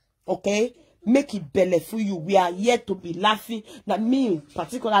 Okay? Make it belleful you. We are here to be laughing. Now me,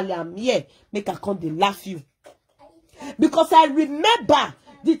 particularly, I'm here. Make I come to laugh you. Because I remember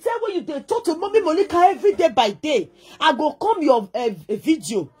the time when you talk to Mommy Monica every day by day. I go come your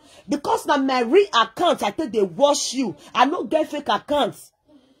video. Because now my real account, I think they wash you. I don't get fake accounts.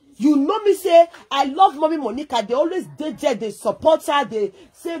 You know me say, I love Mommy Monica. They always did there. They support her. They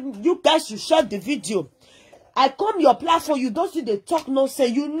say, you guys should share the video. I come your platform. You don't see the talk no say.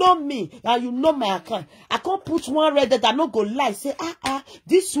 You know me. And you know my account. I can't put one red that I not go lie. Say,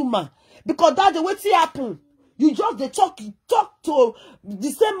 this woman. Because that's the way it happen. You just they talk to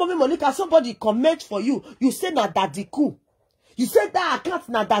the same Mommy Monica. Somebody comment for you. You say na Daddy Cool. You said that account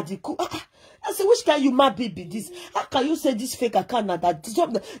na Daddy Cool. I say, which can you mad baby this? How can you say this fake account na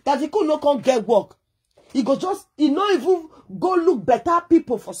Daddy Cool no can get work? He go just, he not even go look better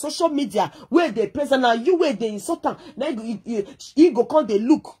people for social media where they present and you where they insult them. Now he go come they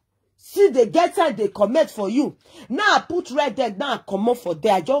look. See they get time they comment for you. Now I put red dead, now I come on for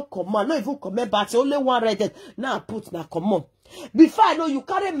there. I just come on. Not even comment but only one red dead. Now I put now come on. Before I know you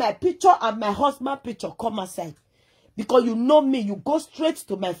carry my picture and my husband picture come aside. Because you know me, you go straight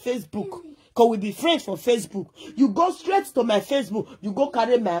to my Facebook. Because we be friends for Facebook. You go straight to my Facebook. You go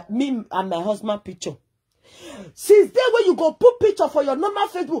carry me and my husband picture. Since then when you go put picture for your normal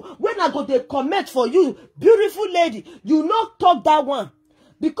Facebook, when I go they comment for you, beautiful lady, you not talk that one.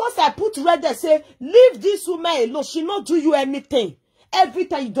 Because I put red there say, leave this woman alone. She not do you anything. Every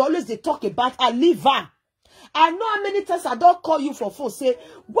time you always they talk about her, leave her. I know how many times I don't call you for phone, say,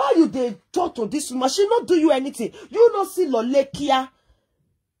 why you they talk to this woman? She not do you anything. You not see Lolekia.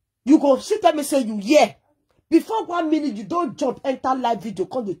 You go, she tell me say you, yeah. Before 1 minute, you don't jump, enter live video,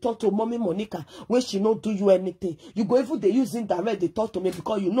 come they talk to Mommy Monica, when she not do you anything. You go even they use indirect, they talk to me,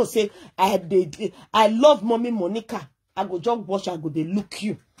 because you know, say, I love Mommy Monica. I go just watch, I go they look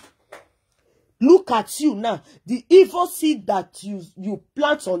you. Look at you now. The evil seed that you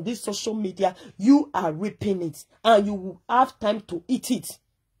plant on this social media, you are reaping it. And you will have time to eat it.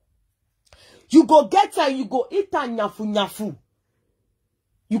 You go get her, you go eat her nyafu nyafu.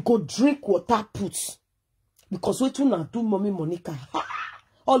 You go drink water put. Because what you not do, Mommy Monica?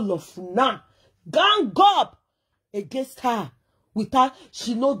 All of now gang up against her. With her,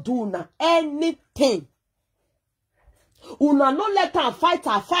 she not do na anything. Una no let her fight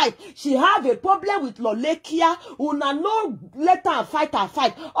her fight. She have a problem with Lolekia. Una no let her fight her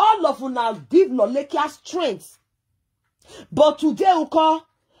fight. All of una give Lolekia strength. But today, Uko,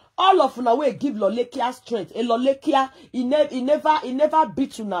 all of una will give Lolekia strength. And Lolekia, he never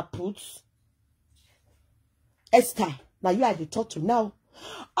beat una put. Esther, now you are the talk to now.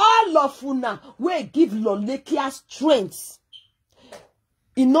 All of una will give Lolekia strength.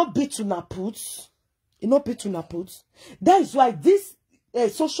 He no beat una put. He no beat una put. That is why this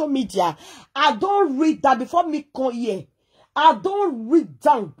social media, I don't read that before me come here. I don't read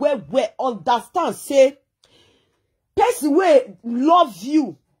down where understand say person will love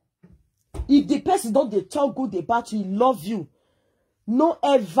you. If the person don't they talk good about you, love you. No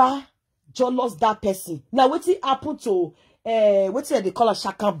ever jealous that person. Now what it happen to what they call a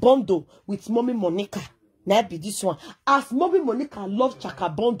Shakabondo with Mommy Monica. Now be this one. As Mommy Monica loves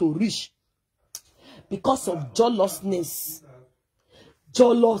Shakabondo rich because of jealousness.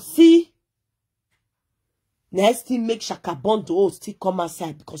 Jealousy. Next thing make Shakabondo still come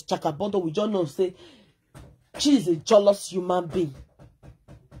outside because Shakabondo we don't know say she is a jealous human being.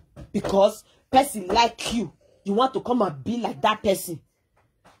 Because person like you want to come and be like that person.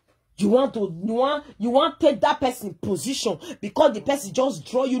 You want to take that person position because the person just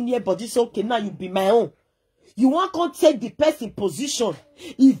draw you near, but it's okay now you be my own. You want to take the person position.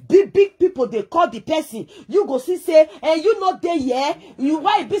 If big people they call the person, you go see say, and you not there yeah. You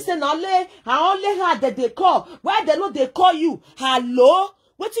why be saying only her that they call. Why they not they call you? Hello?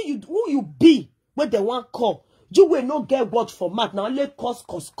 What you who you be when they want call? You will not get word for mouth. Now only cause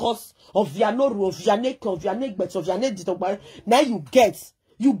of your no of your neck of your neck but of your neck. Now you get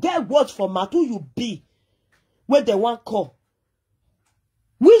word for mouth who you be when they want call.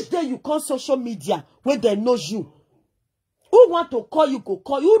 Which day you call social media when they know you? Who want to call you, go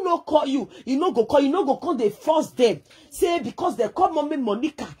call you. Who no call you, you no go call. You no go call, they force them. Say because they call Mommy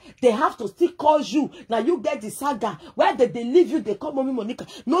Monica, they have to still call you. Now you get the saga. Where they leave you, they call Mommy Monica.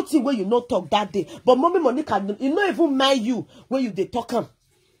 Nothing where you not talk that day. But Mommy Monica, you not even mind you when you they talk them.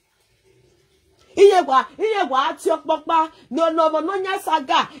 No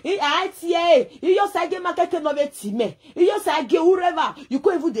saga. Iyo sage makeke no betime. Iyo sage whoever. You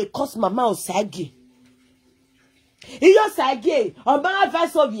can't even they cost mama or sage. Iyo sage or my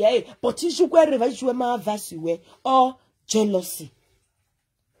verse of ye. But you should go revenge you my verse you or jealousy.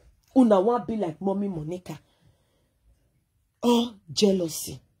 Una want be like Mommy Monica. Or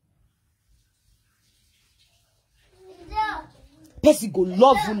jealousy. Person go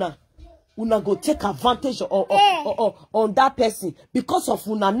love una. Una go take advantage on that person because of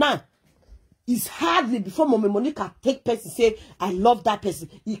una now. It's hardly before Mommy Monica take person say I love that person.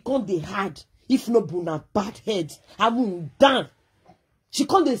 It can't be hard. If no buna bad head, I won't done. She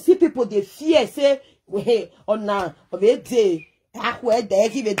can't they see people they fear say we on na day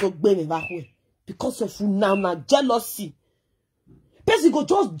because of una jealousy. Person go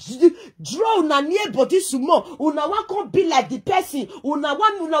just draw una near body sumo. Una want can't be like the person. Una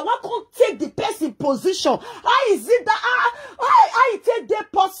want can't take the person position. How is it that how it take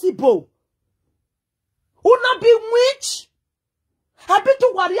that possible? Una be witch? I be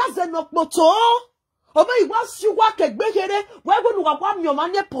to warriors and not moto. Or may once you work at Begere, where going to want your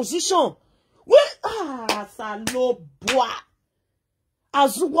money position? Well, salo bois.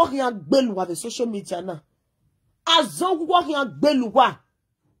 As you walk in belu with the social media now. As you walk in belu.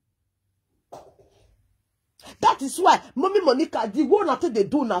 That is why Mommy Monica, the one after they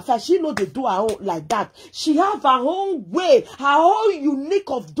do now, she know they do her own like that. She have her own way, her own unique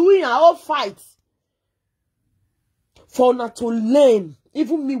of doing her own fights. For her to learn.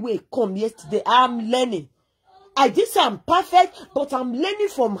 Even me when come yesterday, I'm learning. I did say I'm perfect, but I'm learning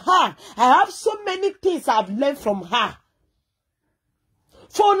from her. I have so many things I've learned from her.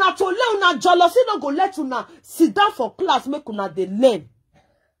 For una to learn, una jealousy not go let una sit down for class, make una they learn.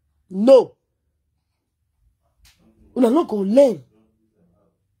 No. Una not go learn.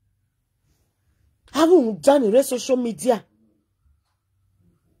 I haven't done in social media.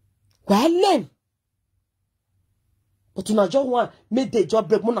 Why learn? But una just want make the job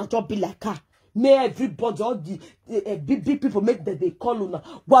break, una just be like her. May everybody, all the big people make that they call una.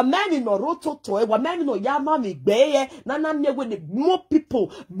 Wa man in roto to wa man no yama me gbeye. Nana me when the more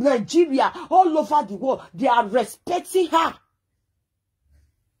people, Nigeria, all over the world, they are respecting her.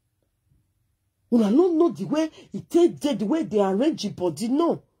 Una don't know the way it take the way they arrange your body,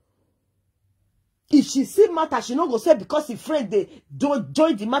 no. If she see matter, she not go say because if friend they don't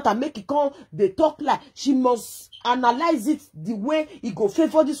join the matter, make it come, they talk like. She must analyze it the way it go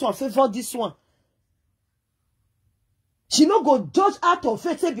favor this one, favor this one. She not go judge out of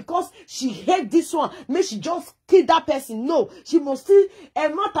faith, say because she hate this one, may she just kill that person. No, she must still,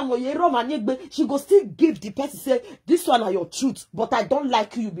 she go still give the person, say, this one are your truth, but I don't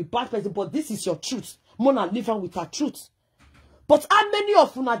like you be bad person, but this is your truth. Mona live on with her truth. But how many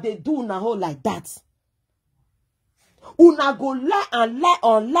of una they do una whole like that? Una go lie and lie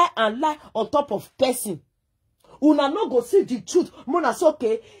and lie and lie on top of person. Una no go see the truth. Mona say,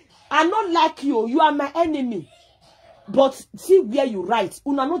 okay, I not like you, you are my enemy. But see where you right.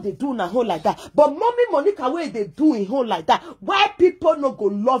 Una no they do una whole like that. But mommy Monica where they do in whole like that. Why people no go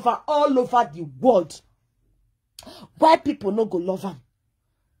love her all over the world? Why people no go love her?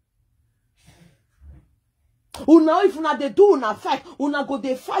 Una if una they do una fight, una go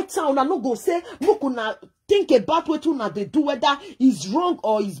they fight her, una no go say, look una think about what una they do, whether it's wrong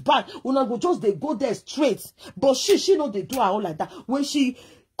or it's bad. Una go just they go there straight. But she know they do her all like that. When she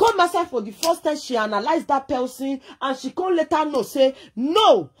come herself for the first time, she analyzed that person and she can't let her know, say,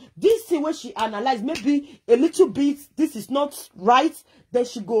 no, this thing when she analyzed, maybe a little bit, this is not right. Then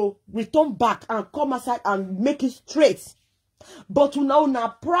she go return back and come aside and make it straight. But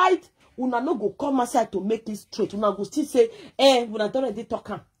una pride, una no go come aside to make it straight. Una go still say, una don't let it talk.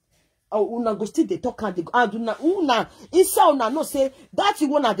 Una go still they talk and they go, and una inside una no say that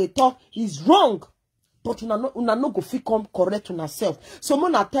one they talk is wrong. But una no go fit come correct on herself. So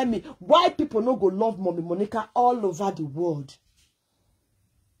Mona tell me why people no go love Mommy Monica all over the world.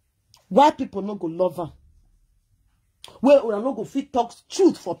 Why people no go love her? Well, una no go fit talk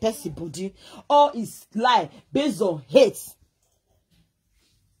truth for person body or is lie based on hate.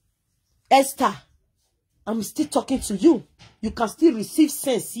 Esther, I'm still talking to you. You can still receive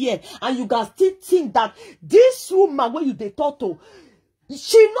sense here, and you can still think that this woman when you they talk to,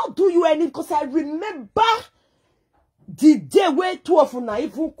 she not do you any, because I remember the day where two of them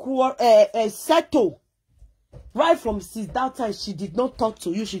even settle. Right from since that time, she did not talk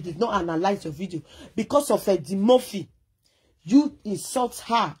to you. She did not analyze your video. Because of the Murphy, you insult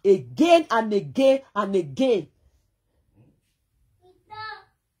her again and again and again.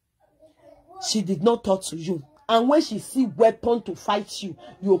 She did not talk to you. And when she see weapon to fight you,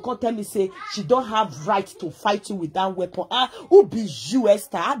 you can't tell me, say, she don't have right to fight you with that weapon. Ah, who be you,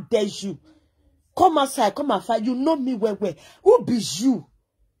 Esther? How dare you? Come outside, come and fight. You know me well. Who be you?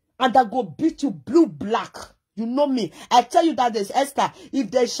 And I go beat you blue, black. You know me. I tell you that there's Esther.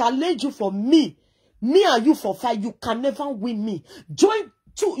 If they challenge you for me and you for fight, you can never win me. Join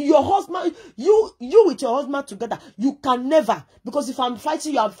to your husband, you with your husband together, you can never, because if I'm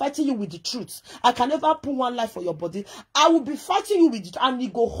fighting you, I'm fighting you with the truth. I can never put one life for your body. I will be fighting you with it, and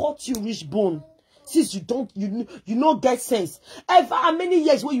it go hurt you reach bone. Since you don't, you don't get sense. Ever how many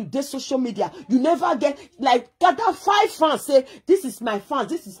years when you did social media, you never get like gather 5 fans. Say this is my fans,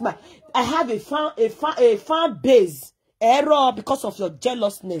 this is my. I have a fan base. Error because of your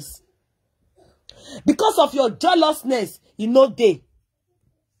jealousness. Because of your jealousness, you know they.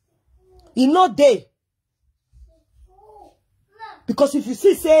 You know they. Because if you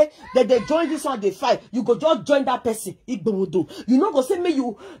see say that they join this one, they fight, you go just join that person. You not go say may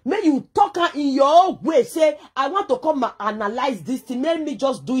you talk in your own way. Say I want to come and analyze this thing. Let me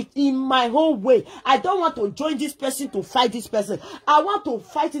just do it in my own way. I don't want to join this person to fight this person. I want to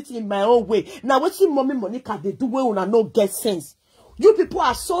fight it in my own way. Now what see Mommy Monica they do when una no get sense. You people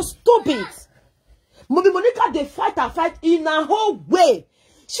are so stupid. Mommy Monica they fight in her whole way.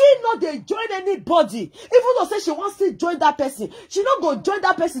 She not they join anybody. Even though say she wants to join that person, she not go join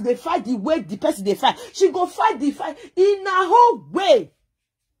that person. They fight the way the person they fight. She go fight the fight in her whole way.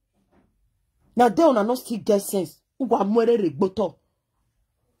 Now they will not still get sense. Uwa mwere regboto.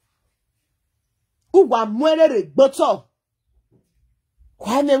 Uwa mwere regboto.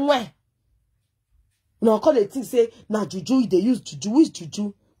 Kwa mwe. Now call the thing say na juju they use juju. Who is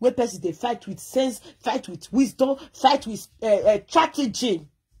juju? Where person they fight with sense, fight with wisdom, fight with strategy.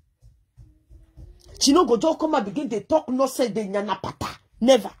 She no go just come and begin to talk nonsense de nyana pata.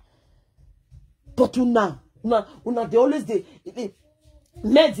 Never. But una they always they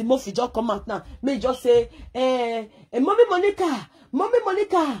made the Murphy just come out now. May just say, Mommy Monica,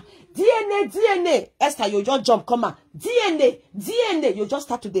 DNA. Esther, you just jump, come on. DNA, you just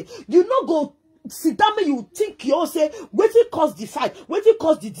start today. You no go sit down, you think you all say, wait till cause the fight, wait till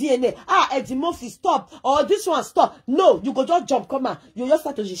cause the DNA. Eddie Murphy stop, or this one stop. No, you go just jump, come on. You just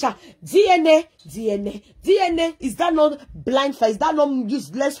start to shout, DNA. Is that not blind fight? Is that not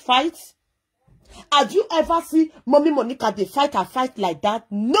useless fight? Have you ever seen Mommy Monica they fight like that?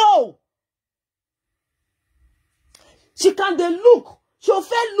 No. She can dey look. She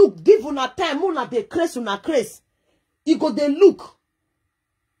fair look. Give una time. Una dey craze, una craze. You go dey look.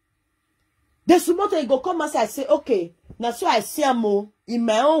 The sumoto you go come and say, okay, now so I see am in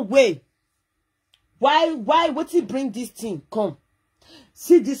my own way. Why would he bring this thing? Come.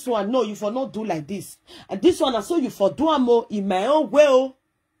 See this one. No, you for not do like this. And this one, I saw you for do am in my own way.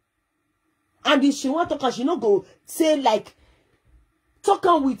 And if she want to talk, she not go say like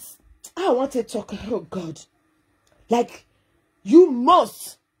talking with I want to talk. Oh God. Like you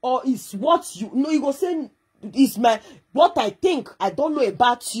must, or is what you know, you go say is my what I think. I don't know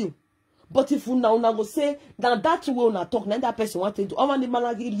about you. But if you now go say that that way una talk, then that person want to do.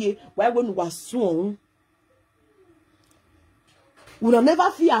 Why when you was sworn, we don't never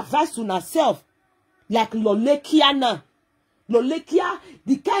feel advice to ourselves like Lolekia na. Lolekia,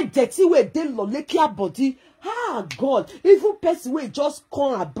 the kind dirty way they Lolekia body. Ah God, even person way just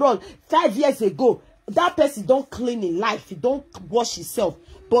come abroad 5 years ago, that person don't clean in life, he don't wash himself.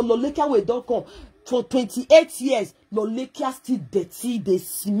 But Lolekia way don't come for 28 years. Lolekia still dirty, they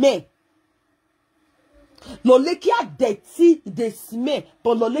smell. Lolekia dirty, they smell,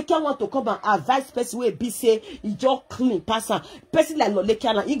 but Lolekia want to come and advise person where be say he just clean person. Person like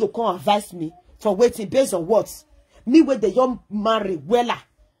Lolekia na he go come advise me for waiting based on what? Me where the young marry wella.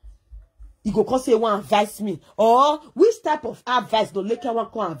 He go come say want advise me. Or which type of advice Lolekia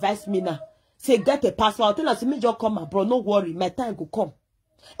want come advise me now? Say get a passport. Tell us me just come abroad. No worry, my time go come.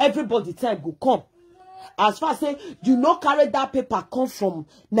 Everybody time go come. As far as say you no carry that paper come from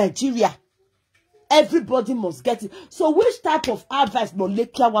Nigeria. Everybody must get it. So which type of advice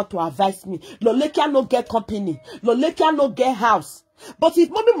Lolekia want to advise me? Lolekia no get company. Lolekia no get house. But if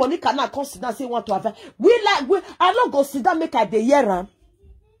mommy Monica now consider say want to advise, I not go sit down make I the year.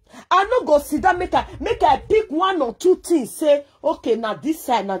 I not go sit down make I pick one or two things. Say okay now this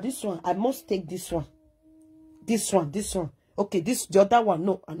side now this one I must take this one. This one. Okay this the other one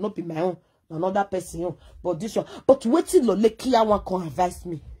no I not be my own another person own but this one. But wait till Lolekia want to advise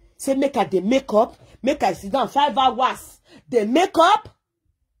me. Say make I the makeup, make I sit down 5 hours. The makeup.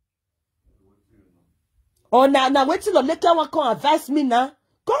 Oh now wait till Lolekia want come advise me now.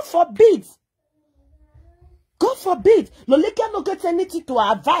 God forbid. God forbid. Lolekia no get anything to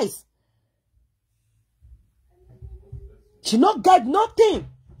advise. She not get nothing.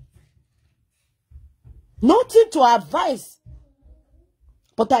 Nothing to advise.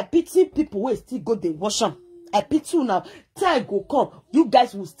 But I pity people who still go they wash them. I pity you now. Time go come. You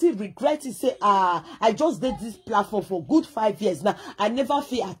guys will still regret it. Say, I just did this platform for good 5 years now. I never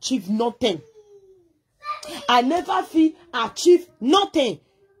feel achieve nothing. I never feel achieve nothing.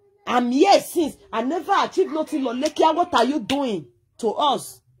 I'm here since. I never achieved nothing. Lolekia, what are you doing to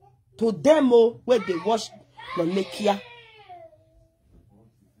us? To them where they watch Lolekia.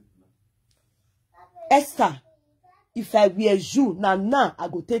 Esther, if I were you, now I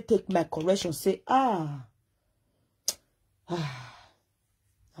go take my correction. Say,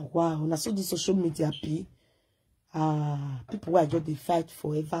 wow, now so this social media be people who just they fight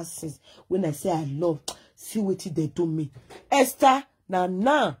forever since when I say I love, see what they do me. Esther,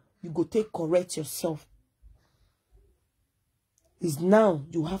 now you go correct yourself. It's now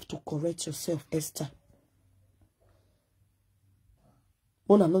you have to correct yourself, Esther.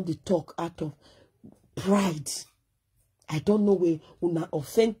 When I know the talk out of pride. I don't know where una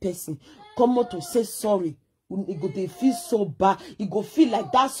offend person come out to say sorry. It go they feel so bad. It go feel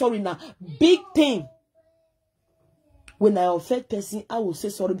like that sorry now big thing. When I offend person, I will say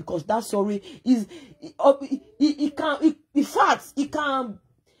sorry because that sorry is it can in fact it can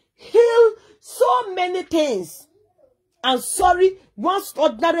heal so many things. And sorry,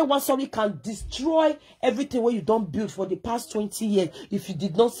 ordinary one sorry can destroy everything what you don't build for the past 20 years if you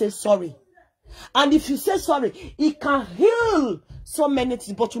did not say sorry. And if you say sorry, it can heal so many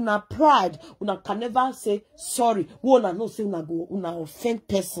things. But una pride, una can never say sorry. Una no say una offend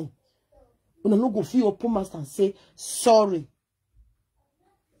person. Una no go feel open mouth and say sorry.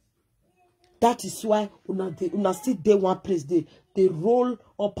 That is why una still dey one place. They roll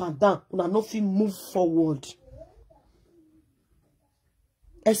up and down. Una no feel move forward.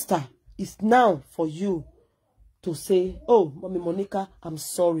 Esther, it's now for you to say, oh, Mommy Monica, I'm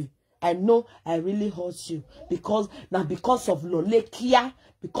sorry. I know I really hurt you because of Lolekia,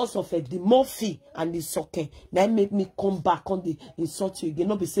 because of the Murphy and the Soke. Now make me come back on the insult you again.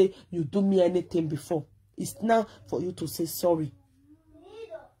 Not be say you do me anything before. It's now for you to say sorry.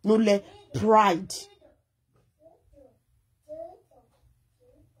 No let pride.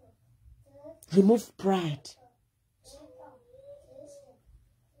 Remove pride.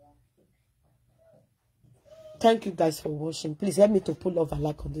 Thank you guys for watching. Please help me to pull off a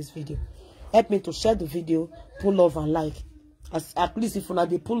like on this video. help me to share the video, pull love and like. As at least if una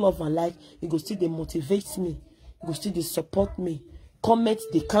dey pull love and like, it go still dey motivate me. It go still dey support me. Comment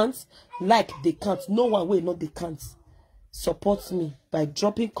they can't, like they can't. No one way not they can't. Support me by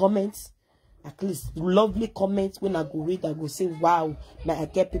dropping comments. At least lovely comments. When I go read, I go say, wow, now I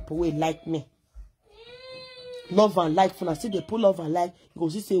get people who like me. Love and like. When I see they pull love and like, you go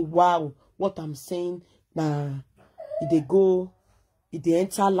see say, wow, what I'm saying. Nah, if they go, if they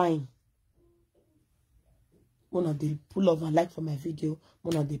enter line. When they pull love and like for my video,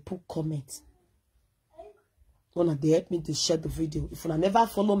 when they put comments. When they help me to share the video. If I never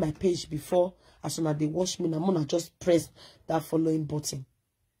follow my page before, as soon as they watch me, I'm gonna just press that following button.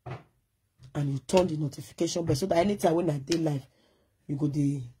 And you turn the notification bell so that anytime when I do live, you go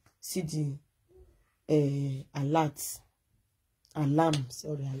to see the alert.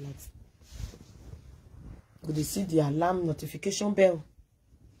 Go to see the alarm notification bell.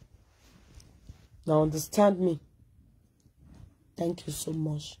 Now understand me. Thank you so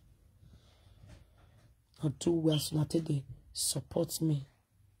much. And two ways not they support me.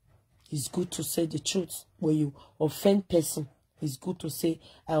 It's good to say the truth. When you offend person, it's good to say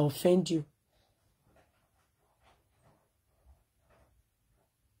I offend you.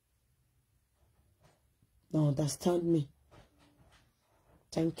 Now understand me.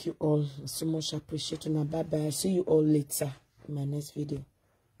 Thank you all so much. I appreciate you. Now bye bye. I see you all later in my next video.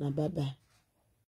 Now bye bye.